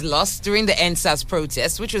of his loss during the EndSARS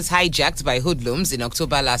protest, which was hijacked by hoodlums in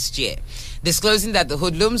October last year, disclosing that the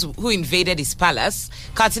hoodlums who invaded his palace,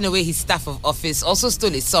 cutting away his staff of office, also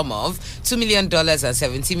stole a sum of $2 million and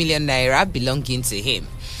 70 million naira belonging to him.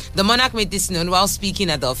 The monarch made this known while speaking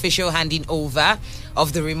at the official handing over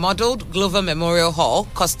of the remodeled Glover Memorial Hall,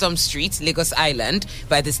 Custom Street, Lagos Island,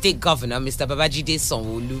 by the state governor, Mr. Babajide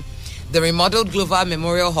Sanwo-Olu. The remodeled Glover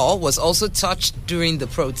Memorial Hall was also touched during the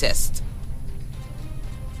protest.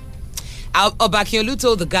 Oba Akinolu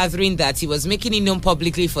told the gathering that he was making it known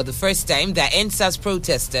publicly for the first time that EndSARS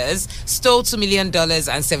protesters stole $2 million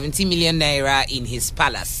and 70 million naira in his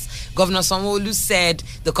palace. Governor Sanwo-Olu said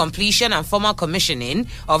the completion and formal commissioning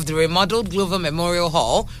of the remodeled Glover Memorial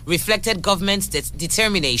Hall reflected government's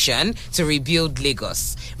determination to rebuild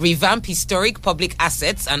Lagos, revamp historic public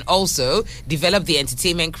assets, and also develop the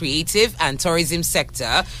entertainment, creative, and tourism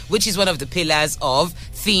sector, which is one of the pillars of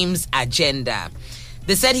THEME's agenda.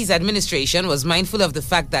 They said his administration was mindful of the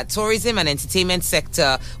fact that tourism and entertainment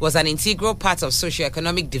sector was an integral part of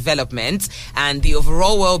socio-economic development and the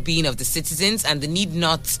overall well-being of the citizens, and the need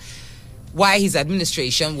not why his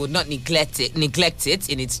administration would not neglect it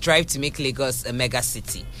in its drive to make Lagos a mega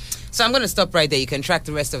city. So I'm going to stop right there. You can track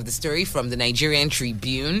the rest of the story from the Nigerian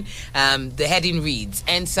Tribune. The heading reads,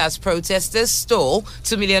 NSAS protesters stole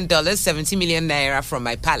 $2 million, 70 million naira from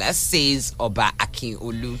my palace, says Oba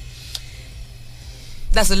Akinolu.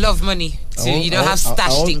 That's a lot of money to have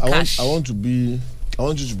stashed in cash. I want you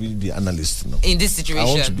to be the analyst now. In this situation,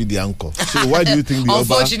 I want to be the anchor. So why do you think the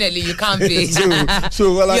Unfortunately, you can't be.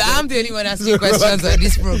 well, I'm the only one asking questions on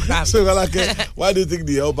this program. So why do you think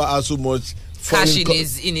the Oba has so much cash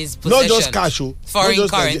in his possession? Not just cash, foreign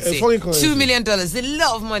currency. Foreign currency. $2 million, a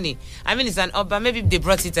lot of money. I mean, it's an Oba. Maybe they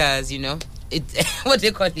brought it as what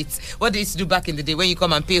they call it. What they used to do back in the day when you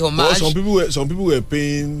come and pay homage. Well, some people were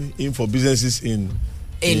paying him for businesses in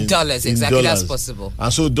dollars, exactly. That's possible.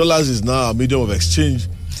 And so dollars is now a medium of exchange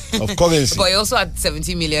of currency. But he also had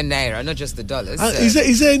 70 million naira, not just the dollars.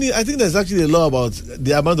 Is there any? I think there's actually a law about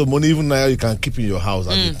the amount of money, even naira, you can keep in your house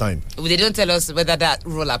at the time. They don't tell us whether that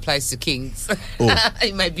rule applies to kings.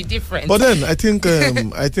 It might be different. But then I think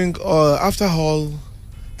after all,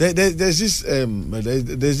 there's this thing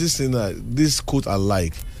that this quote I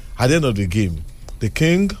like. At the end of the game, the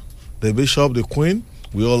king, the bishop, the queen,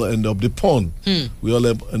 we all end up the pawn. We all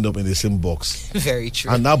end up in the same box. Very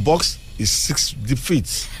true. And that box is 6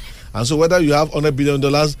 defeats. And so whether you have $100 billion,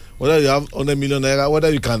 whether you have 100 million naira,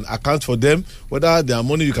 whether you can account for them, whether they are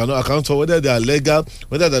money you cannot account for, whether they are legal,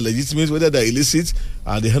 whether they're legitimate, whether they're illicit,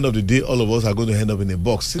 at the end of the day, all of us are going to end up in a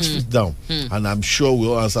box 6 feet down. And I'm sure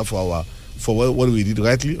we'll answer for what we did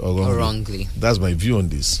rightly or wrongly. That's my view on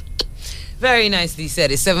this. Very nicely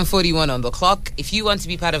said. It's 7:41 on the clock. If you want to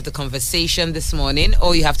be part of the conversation this morning,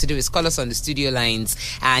 all you have to do is call us on the studio lines,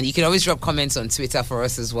 and you can always drop comments on Twitter for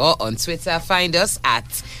us as well. On Twitter, find us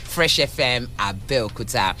at Fresh FM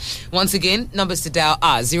Abeokuta. Once again, numbers to dial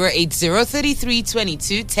are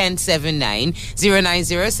 080-3322-1079,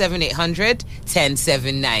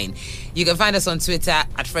 090-7800-1079. You can find us on Twitter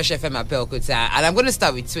at Fresh FM Abeokuta. And I'm going to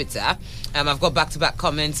start with Twitter. I've got back-to-back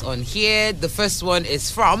comments on here. The first one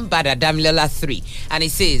is from Badadamilola 3. And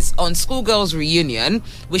it says, on schoolgirls reunion,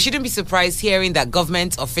 we shouldn't be surprised hearing that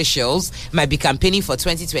government officials might be campaigning for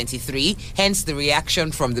 2023, hence the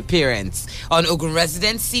reaction from the parents. On Ogun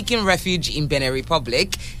residents seeking refuge in Benin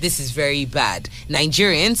Republic, this is very bad.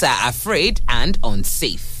 Nigerians are afraid and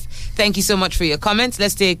unsafe. Thank you so much for your comments.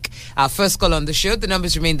 Let's take our first call on the show. The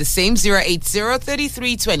numbers remain the same,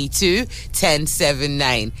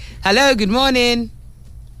 080-3322-1079. Hello, good morning.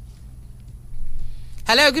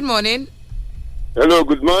 Hello, good morning. Hello,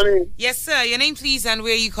 good morning. Yes, sir. Your name, please, and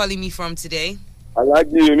where are you calling me from today?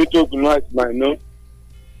 Alaji Unito Kunwat, my name.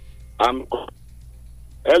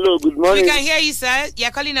 Hello, good morning. We can hear you, sir.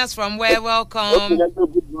 You're calling us from where? Welcome. Okay, hello,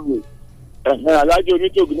 good morning. Alaji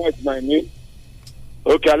Unito Kunwat, my name.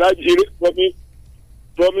 Okay, Alaji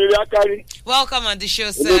from Iriakari. Welcome on the show,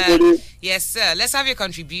 sir. Hello, yes, sir. Let's have your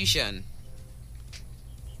contribution.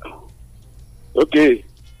 Okay.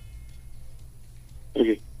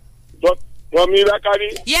 From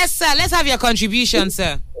Iriakari? Yes, sir. Let's have your contribution,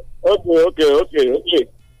 sir. Okay.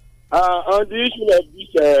 On the issue of these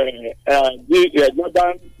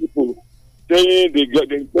Jordan people saying they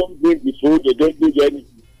don't bring the food, they don't do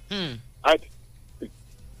anything.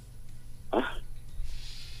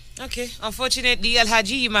 Okay, unfortunately,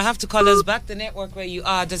 Alhaji, you might have to call us back. The network where you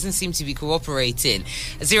are doesn't seem to be cooperating.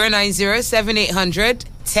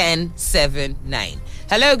 090-7800-1079.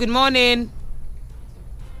 Hello, good morning.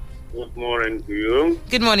 Good morning to you.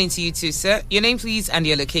 Good morning to you too, sir. Your name, please, and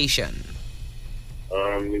your location.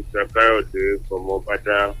 Mr. Coyote from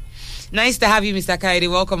Opata. Nice to have you, Mr. Kaide.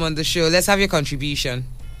 Welcome on the show. Let's have your contribution.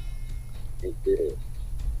 Okay.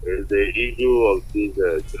 It's the issue of this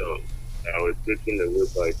job. I was taken away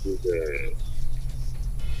by this.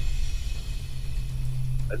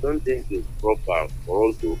 I don't think it's proper for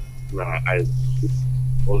us to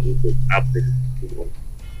all this is happening.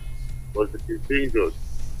 Because it is dangerous.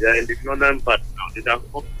 They are in the northern part now. They can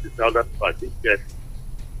come to the southern part. Yes.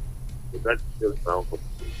 So that's just now for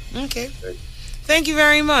today. Okay. Thank you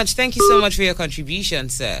very much. Thank you so much for your contribution,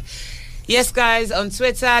 sir. Yes, guys, on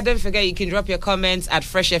Twitter, don't forget you can drop your comments at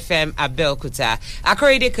Fresh FM Abeokuta.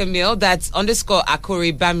 Akorede Camille, that's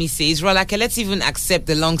 _Akore Bami says, Rolake, let's even accept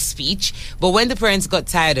the long speech. But when the parents got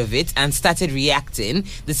tired of it and started reacting,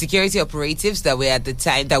 the security operatives that were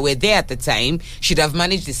there at the time should have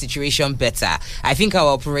managed the situation better. I think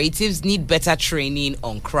our operatives need better training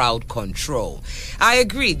on crowd control. I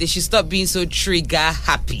agree. They should stop being so trigger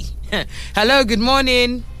happy. Hello, good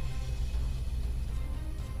morning.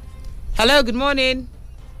 Hello, good morning.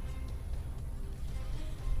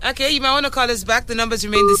 Okay, you might want to call us back. The numbers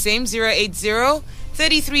remain the same,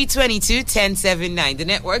 3322 1079. The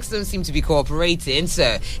networks don't seem to be cooperating,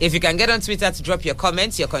 so if you can get on Twitter to drop your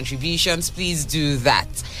comments, your contributions, please do that.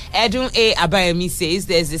 Edun A. Abayemi says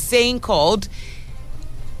there's a saying called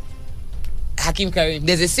Hakim Karim.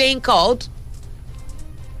 There's a saying called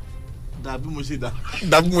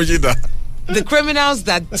the criminals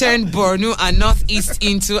that turn Borno and Northeast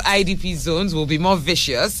into IDP zones will be more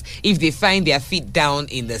vicious if they find their feet down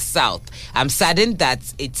in the south. I'm saddened that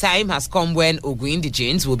a time has come when Ogun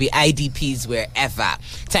indigenes will be IDPs wherever.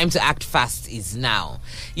 Time to act fast is now.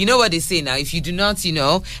 You know what they say now, if you do not,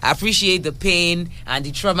 appreciate the pain and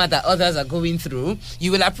the trauma that others are going through,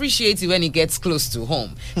 you will appreciate it when it gets close to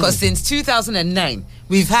home. Because since 2009,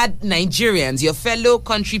 we've had Nigerians, your fellow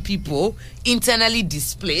country people, internally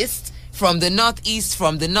displaced from the northeast,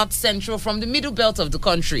 from the north central, from the middle belt of the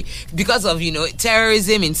country because of,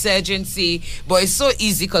 terrorism, insurgency. But it's so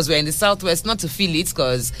easy because we're in the southwest not to feel it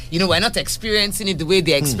because, we're not experiencing it the way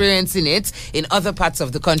they're experiencing it in other parts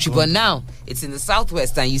of the country. But now it's in the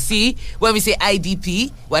southwest. And you see, when we say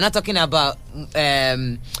IDP, we're not talking about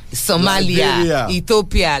Somalia,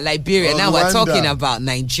 Ethiopia, Liberia. Now we're talking about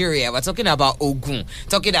Nigeria. We're talking about Ogun,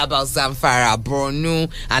 talking about Zamfara,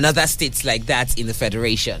 Borno, and other states like that in the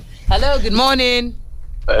Federation. Hello, good morning.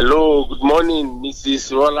 Hello, good morning,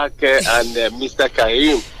 Mrs. Rolake and Mr.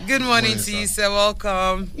 Karim. Good morning to you, sir.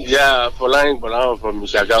 Welcome. Yeah, Folarin Bolan from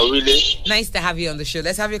Shagawile. Nice to have you on the show.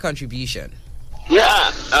 Let's have your contribution.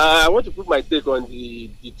 Yeah, I want to put my take on the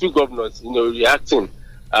two governors, reacting.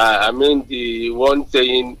 The one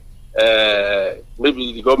saying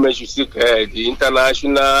maybe the government should seek the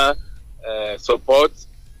international support,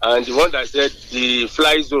 and the one that said the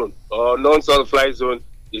fly zone or non-sun fly zone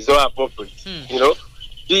is not appropriate.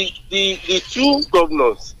 The two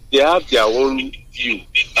governors, they have their own view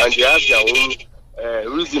and they have their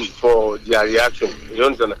own reason for their reaction. You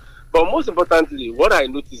understand? But most importantly, what I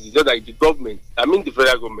noticed is that the government, the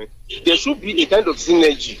federal government, there should be a kind of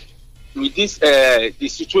synergy with this the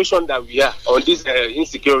situation that we are on this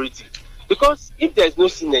insecurity. Because if there is no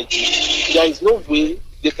synergy, there is no way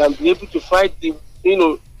they can be able to fight the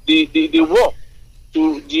war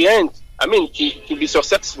to the end. To be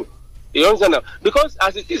successful. You understand now? Because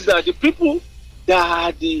as it is now, the people that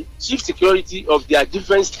are the chief security of their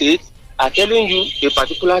different states are telling you a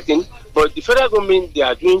particular thing, but the federal government, they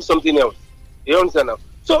are doing something else. You understand now?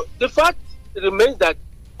 So the fact remains that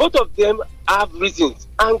both of them have reasons,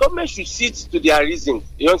 and government should sit to their reasons.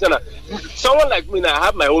 You understand now? Someone like me, I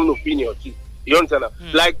have my own opinion too. You understand now?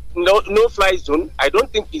 Like no fly zone, I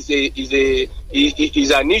don't think is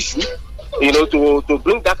an issue. To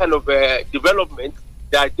bring that kind of development,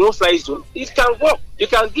 that no fly zone, it can work. You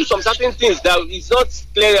can do some certain things that is not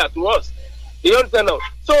clear to us. You understand now?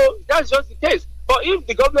 So that's just the case. But if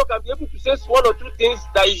the governor can be able to say one or two things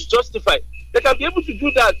that is justified, they can be able to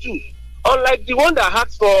do that too. Unlike the one that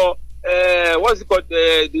asked for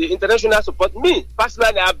the international support. Me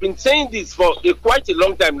personally, I've been saying this for quite a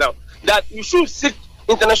long time now, that you should seek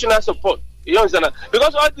international support. You understand now?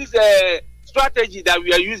 Because all these strategy that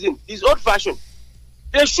we are using is old-fashioned.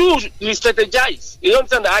 They should re-strategize. You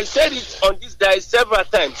understand? I said it on this day several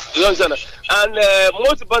times. You understand? And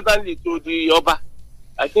most importantly, to the Oba,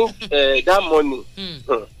 I think that money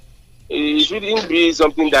it shouldn't be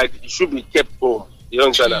something that should be kept home. You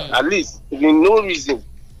understand? At least, for no reason.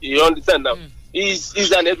 You understand now?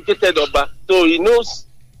 He's an educated Oba, so he knows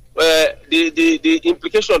the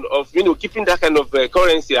implication of keeping that kind of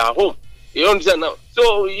currency at home. You understand now?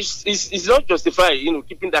 So it's not justified,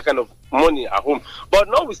 keeping that kind of money at home. But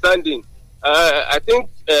notwithstanding, I think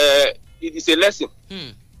it is a lesson.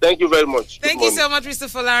 Thank you very much. Thank you so much, Mr.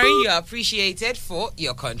 Folarin. You are appreciated for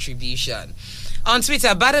your contribution. On Twitter,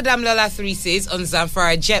 Badadam Lola 3 says, on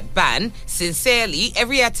Zamfara jet ban, sincerely,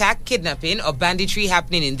 every attack, kidnapping, or banditry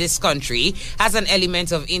happening in this country has an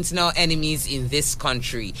element of internal enemies in this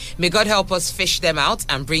country. May God help us fish them out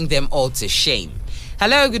and bring them all to shame.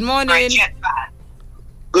 Hello, good morning.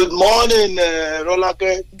 Good morning,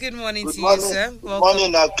 Rolake. Good morning to you, sir. Good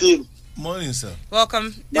morning, Akim. Morning, sir.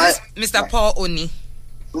 Welcome. This is Mr. Paul Oni.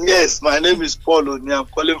 Yes, my name is Paul Oni. I'm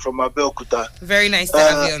calling from Abeokuta. Very nice to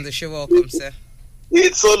have you on the show. Welcome, sir.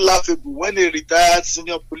 It's so laughable when a retired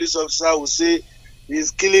senior police officer will say he's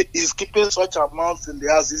keeping such amounts in the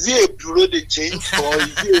house. Is he a bureau de change or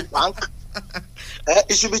is he a bank?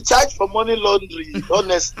 He should be charged for money laundering,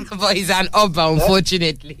 honestly. But he's an Oba,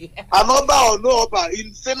 unfortunately. An Oba or no Oba,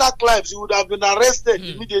 in Senate climes, he would have been arrested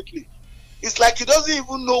immediately. It's like he doesn't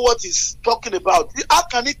even know what he's talking about. How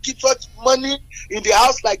can he keep such money in the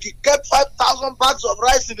house like he kept 5,000 bags of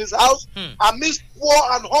rice in his house amidst poor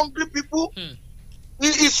and hungry people?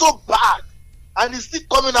 It's so bad. And he's still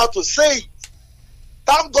coming out to say it.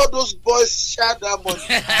 Thank God those boys shared that money.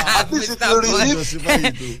 At least it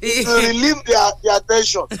will relieve their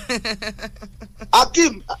attention.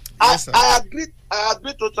 Akim, yes, I agree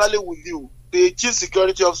totally with you. The chief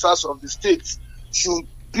security officers of the states should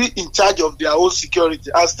be in charge of their own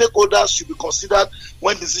security, and stakeholders should be considered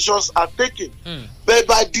when decisions are taken. But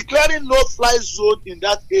by declaring no-fly zone in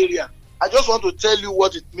that area, I just want to tell you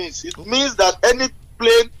what it means. It means that any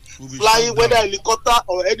plane flying, whether helicopter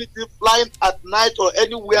or anything flying at night or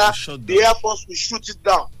anywhere, the Air Force will shoot it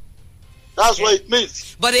down. That's what it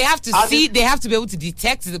means. But they have to they have to be able to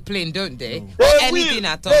detect the plane, don't they? No. Or anything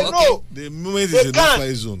at all. They know. The moment is a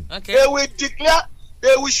no-fly zone. Okay. They will declare,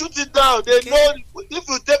 they will shoot it down. They know if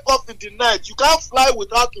you take off in the night, you can't fly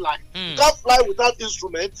without light. You can't fly without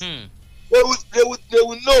instruments. They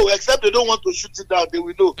will know, except they don't want to shoot it down. They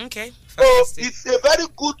will know. Okay. So it's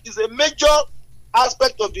a major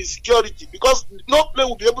aspect of the security, because no plane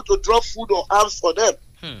will be able to drop food or arms for them.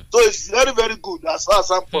 So it's very, very good as far as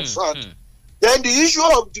I'm concerned. Then the issue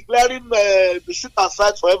of declaring the shoot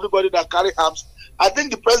aside for everybody that carry arms, I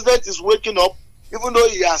think the president is waking up, even though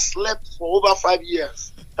he has slept for over 5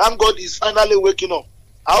 years. Thank God he's finally waking up.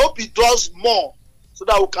 I hope he does more so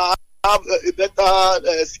that we can have a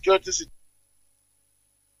better security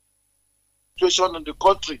situation in the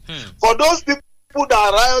country. For those people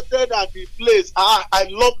that rioted at the place, I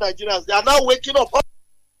love Nigerians. They are now waking up.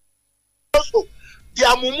 Also,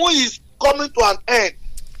 their mumu is coming to an end.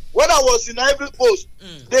 When I was in Ivory Coast,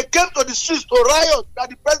 they came to the streets to riot that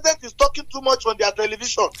the president is talking too much on their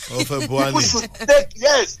television. People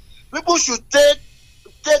should take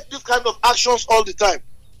this kind of actions all the time.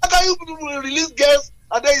 How can you release girls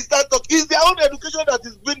and then you start talking? It's their own education that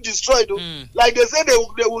is being destroyed. Like they say they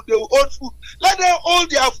will hold food. Let them hold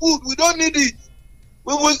their food. We don't need it.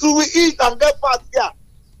 We will eat and get fat here.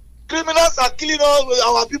 Criminals are killing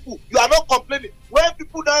all our people. You are not complaining. When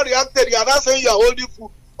people now reacted, you are not saying you are holding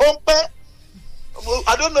food.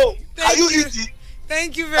 I don't know. Are you eating?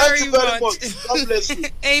 Thank you very much. God bless you.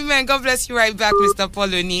 Amen. God bless you right back, Mr.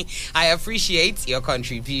 Poloni. I appreciate your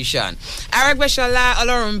contribution. Aragbeshola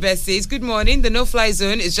Olorunbe says, good morning. The no-fly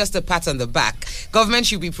zone is just a pat on the back. Government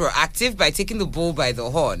should be proactive by taking the bull by the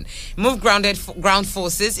horn. Move ground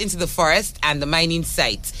forces into the forest and the mining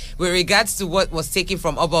site. With regards to what was taken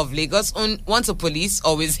from Oba of Lagos, once a police,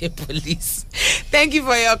 always a police. Thank you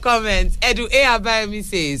for your comments. Edu A. Abayemi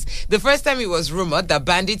says, the first time it was rumored that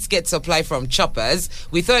bandits get supply from choppers,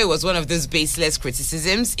 we thought it was one of those baseless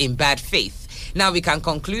criticisms in bad faith. Now we can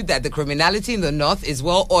conclude that the criminality in the north is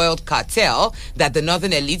well-oiled cartel that the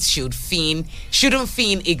northern elites shouldn't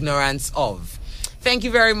feign ignorance of. Thank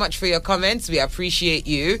you very much for your comments. We appreciate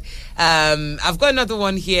you. I've got another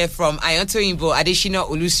one here from Ayonto Imbo Adeshina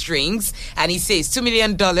Olu Strings, and he says $2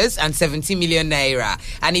 million and 70 million naira.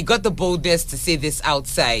 And he got the boldness to say this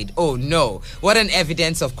outside. Oh no, what an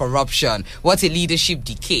evidence of corruption. What a leadership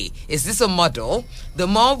decay. Is this a model? The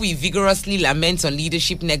more we vigorously lament on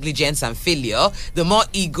leadership negligence and failure, the more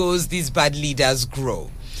egos these bad leaders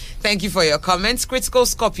grow. Thank you for your comments. Critical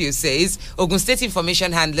Scorpio says, Ogun State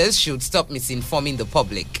information handlers should stop misinforming the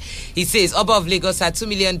public. He says, Oba of Lagos had $2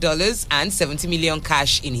 million and 70 million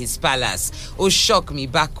cash in his palace. Oh, shock me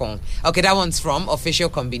back on. Okay, that one's from Official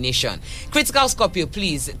Combination. Critical Scorpio,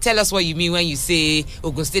 please tell us what you mean when you say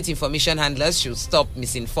Ogun State information handlers should stop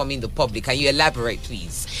misinforming the public. Can you elaborate,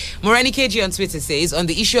 please? Morani KG on Twitter says, on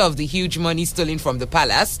the issue of the huge money stolen from the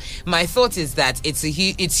palace, my thought is that it's a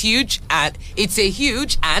huge and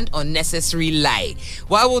unnecessary lie.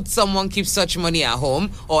 Why would someone keep such money at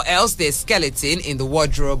home, or else there's skeleton in the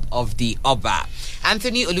wardrobe of the Oba?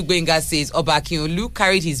 Anthony Olugbenga says Oba Akinolu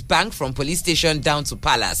carried his bank from police station down to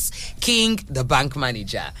palace. King, the bank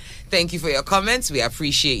manager. Thank you for your comments. We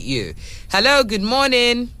appreciate you. Hello, good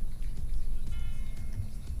morning.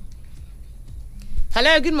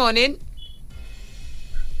 Hello, good morning.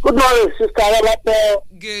 Good morning, Sister Robert.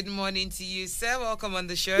 Good morning to you, sir. Welcome on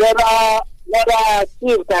the show.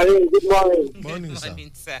 Steve Karim, good morning. Good morning,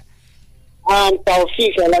 sir.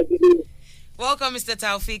 Taufik, I like you. Welcome, Mr.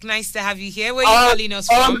 Taufik. Nice to have you here. Where are you calling us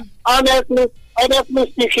from? Honestly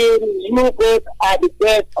speaking, you both are the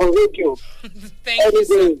best on radio. Thank you,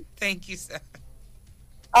 sir. Thank you, sir.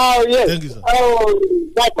 Oh, yes. Thank you, sir.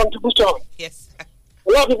 My contribution. Yes. A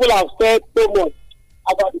lot of people have said so much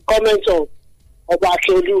about the comments of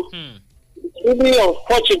Akinolu. It's really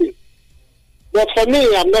unfortunate. But for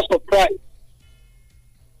me, I'm not surprised.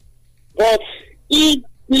 But if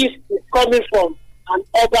this is coming from an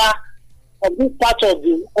order of this part of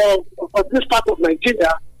this part of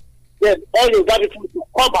Nigeria, then all you got people to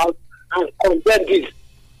come out and condemn this.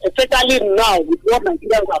 Especially now with what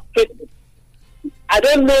Nigerians are facing. I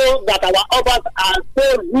don't know that our Obas are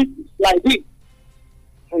so weak like this.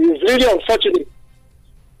 It's really unfortunate.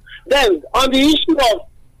 Then, on the issue of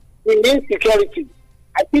the insecurity,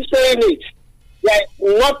 I keep saying it. There's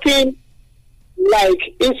nothing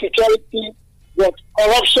like insecurity but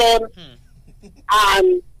corruption,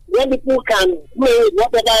 and when people can do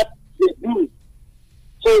whatever they do.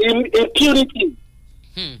 So, impunity.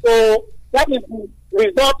 So, that is the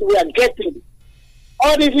result we are getting.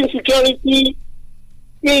 All this insecurity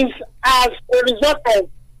is as a result of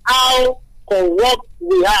how corrupt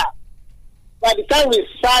we are. By the time we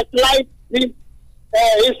satellite this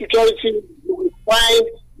insecurity, we will find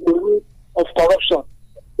the root of corruption.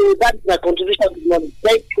 So that is my contribution this morning.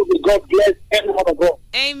 Thank you. May God bless everyone of God.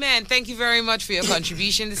 Amen. Thank you very much for your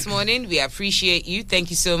contribution this morning. We appreciate you. Thank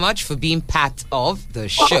you so much for being part of the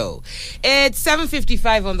show. It's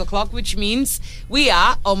 7:55 on the clock, which means we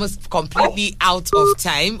are almost completely out of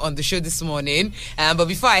time on the show this morning. But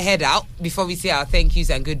before I head out, before we say our thank yous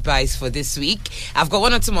and goodbyes for this week, I've got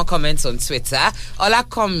one or two more comments on Twitter.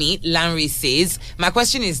 Olakomi Lanri says, my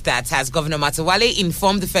question is that has Governor Matawale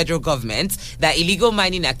informed the federal government that illegal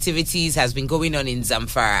mining activities has been going on in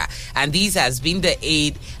Zamfara, and this has been the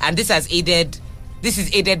aid, and this is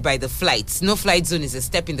aided by the flights. No flight zone is a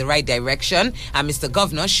step in the right direction, and Mr.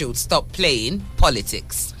 Governor should stop playing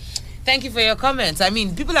politics. Thank you for your comments. I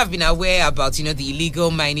mean, people have been aware about, the illegal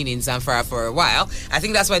mining in Zamfara for a while. I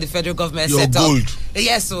think that's why the federal government set up...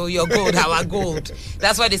 Yes, so your gold, our gold.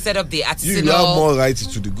 That's why they set up the artisanal... You have more rights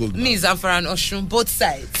to the gold now. Me, Zamfara and Oshun, both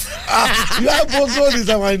sides. You have both gold in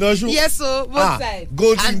Zamfara and Oshun? Yes, so both sides.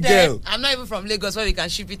 Golden girl. I'm not even from Lagos where we can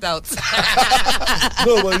ship it out.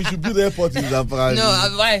 No, but you should build the airport in Zamfara.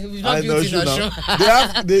 No, why? We've not built in Oshun.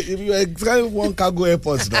 If you are trying one cargo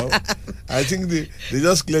airport now, I think they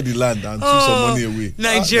just cleared the land and took some money away.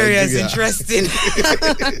 Nigeria is interesting.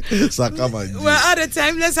 Sakama. We're out of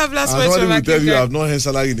time. Let's have last words from our tell you, I've not had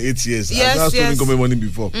salary in 8 years. Yes, I've not stolen money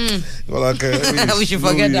before. We should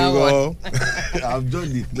forget that one. I've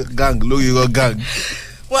joined the gang, Low gang.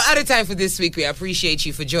 Well, out of time for this week. We appreciate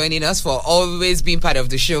you for joining us, for always being part of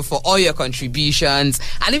the show, for all your contributions,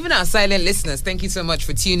 and even our silent listeners. Thank you so much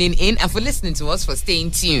for tuning in and for listening to us, for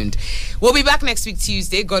staying tuned. We'll be back next week,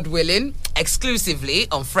 Tuesday, God willing, exclusively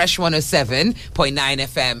on Fresh 107.9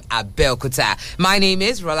 FM at Belkuta. My name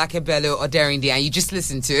is Rolake Bello Oderinde, and you just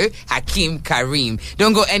listened to Hakeem Karim.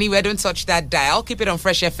 Don't go anywhere. Don't touch that dial. Keep it on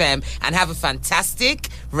Fresh FM and have a fantastic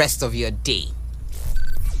rest of your day.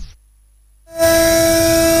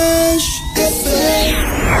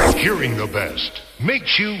 Hearing the best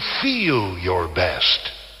makes you feel your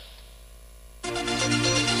best.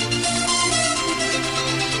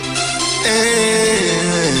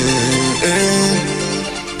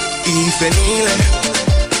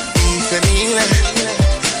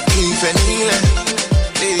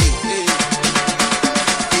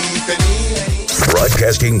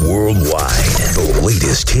 Broadcasting worldwide, the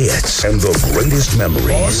latest hits and the greatest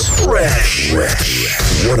memories. Fresh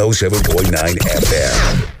 107.9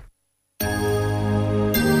 FM.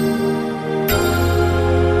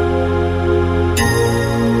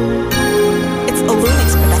 It's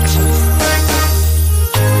Olumix Productions.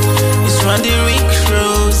 It's Randy Rick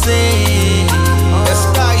Rose. That's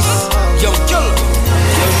nice. Yo.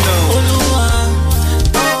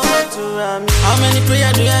 How many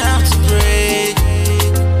prayers do I have to pray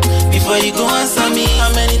before you go answer me?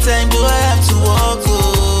 How many times do I have to walk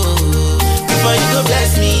before you go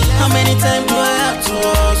bless me? How many times do I have to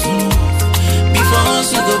walk before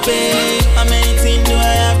once you go pay? How many things do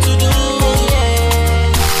I have to do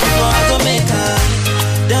before I go make her?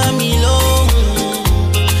 Damn low,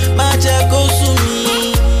 magic goes to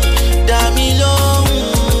me. Damn low,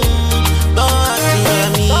 don't have to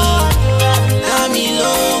me. Damn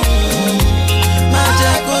low.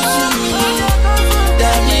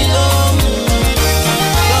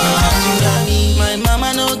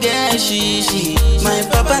 My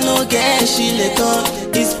papa no get she let go.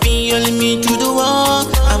 It's been only me to the wall.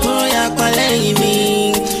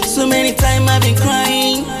 So many times I've been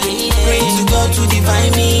crying, praying to God to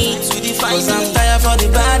divine me. Cause I'm tired for the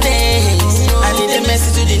bad days. I need a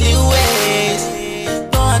message to the new ways.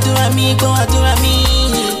 Go adore me,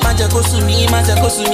 Maja Kosumi, Maja Kosumi.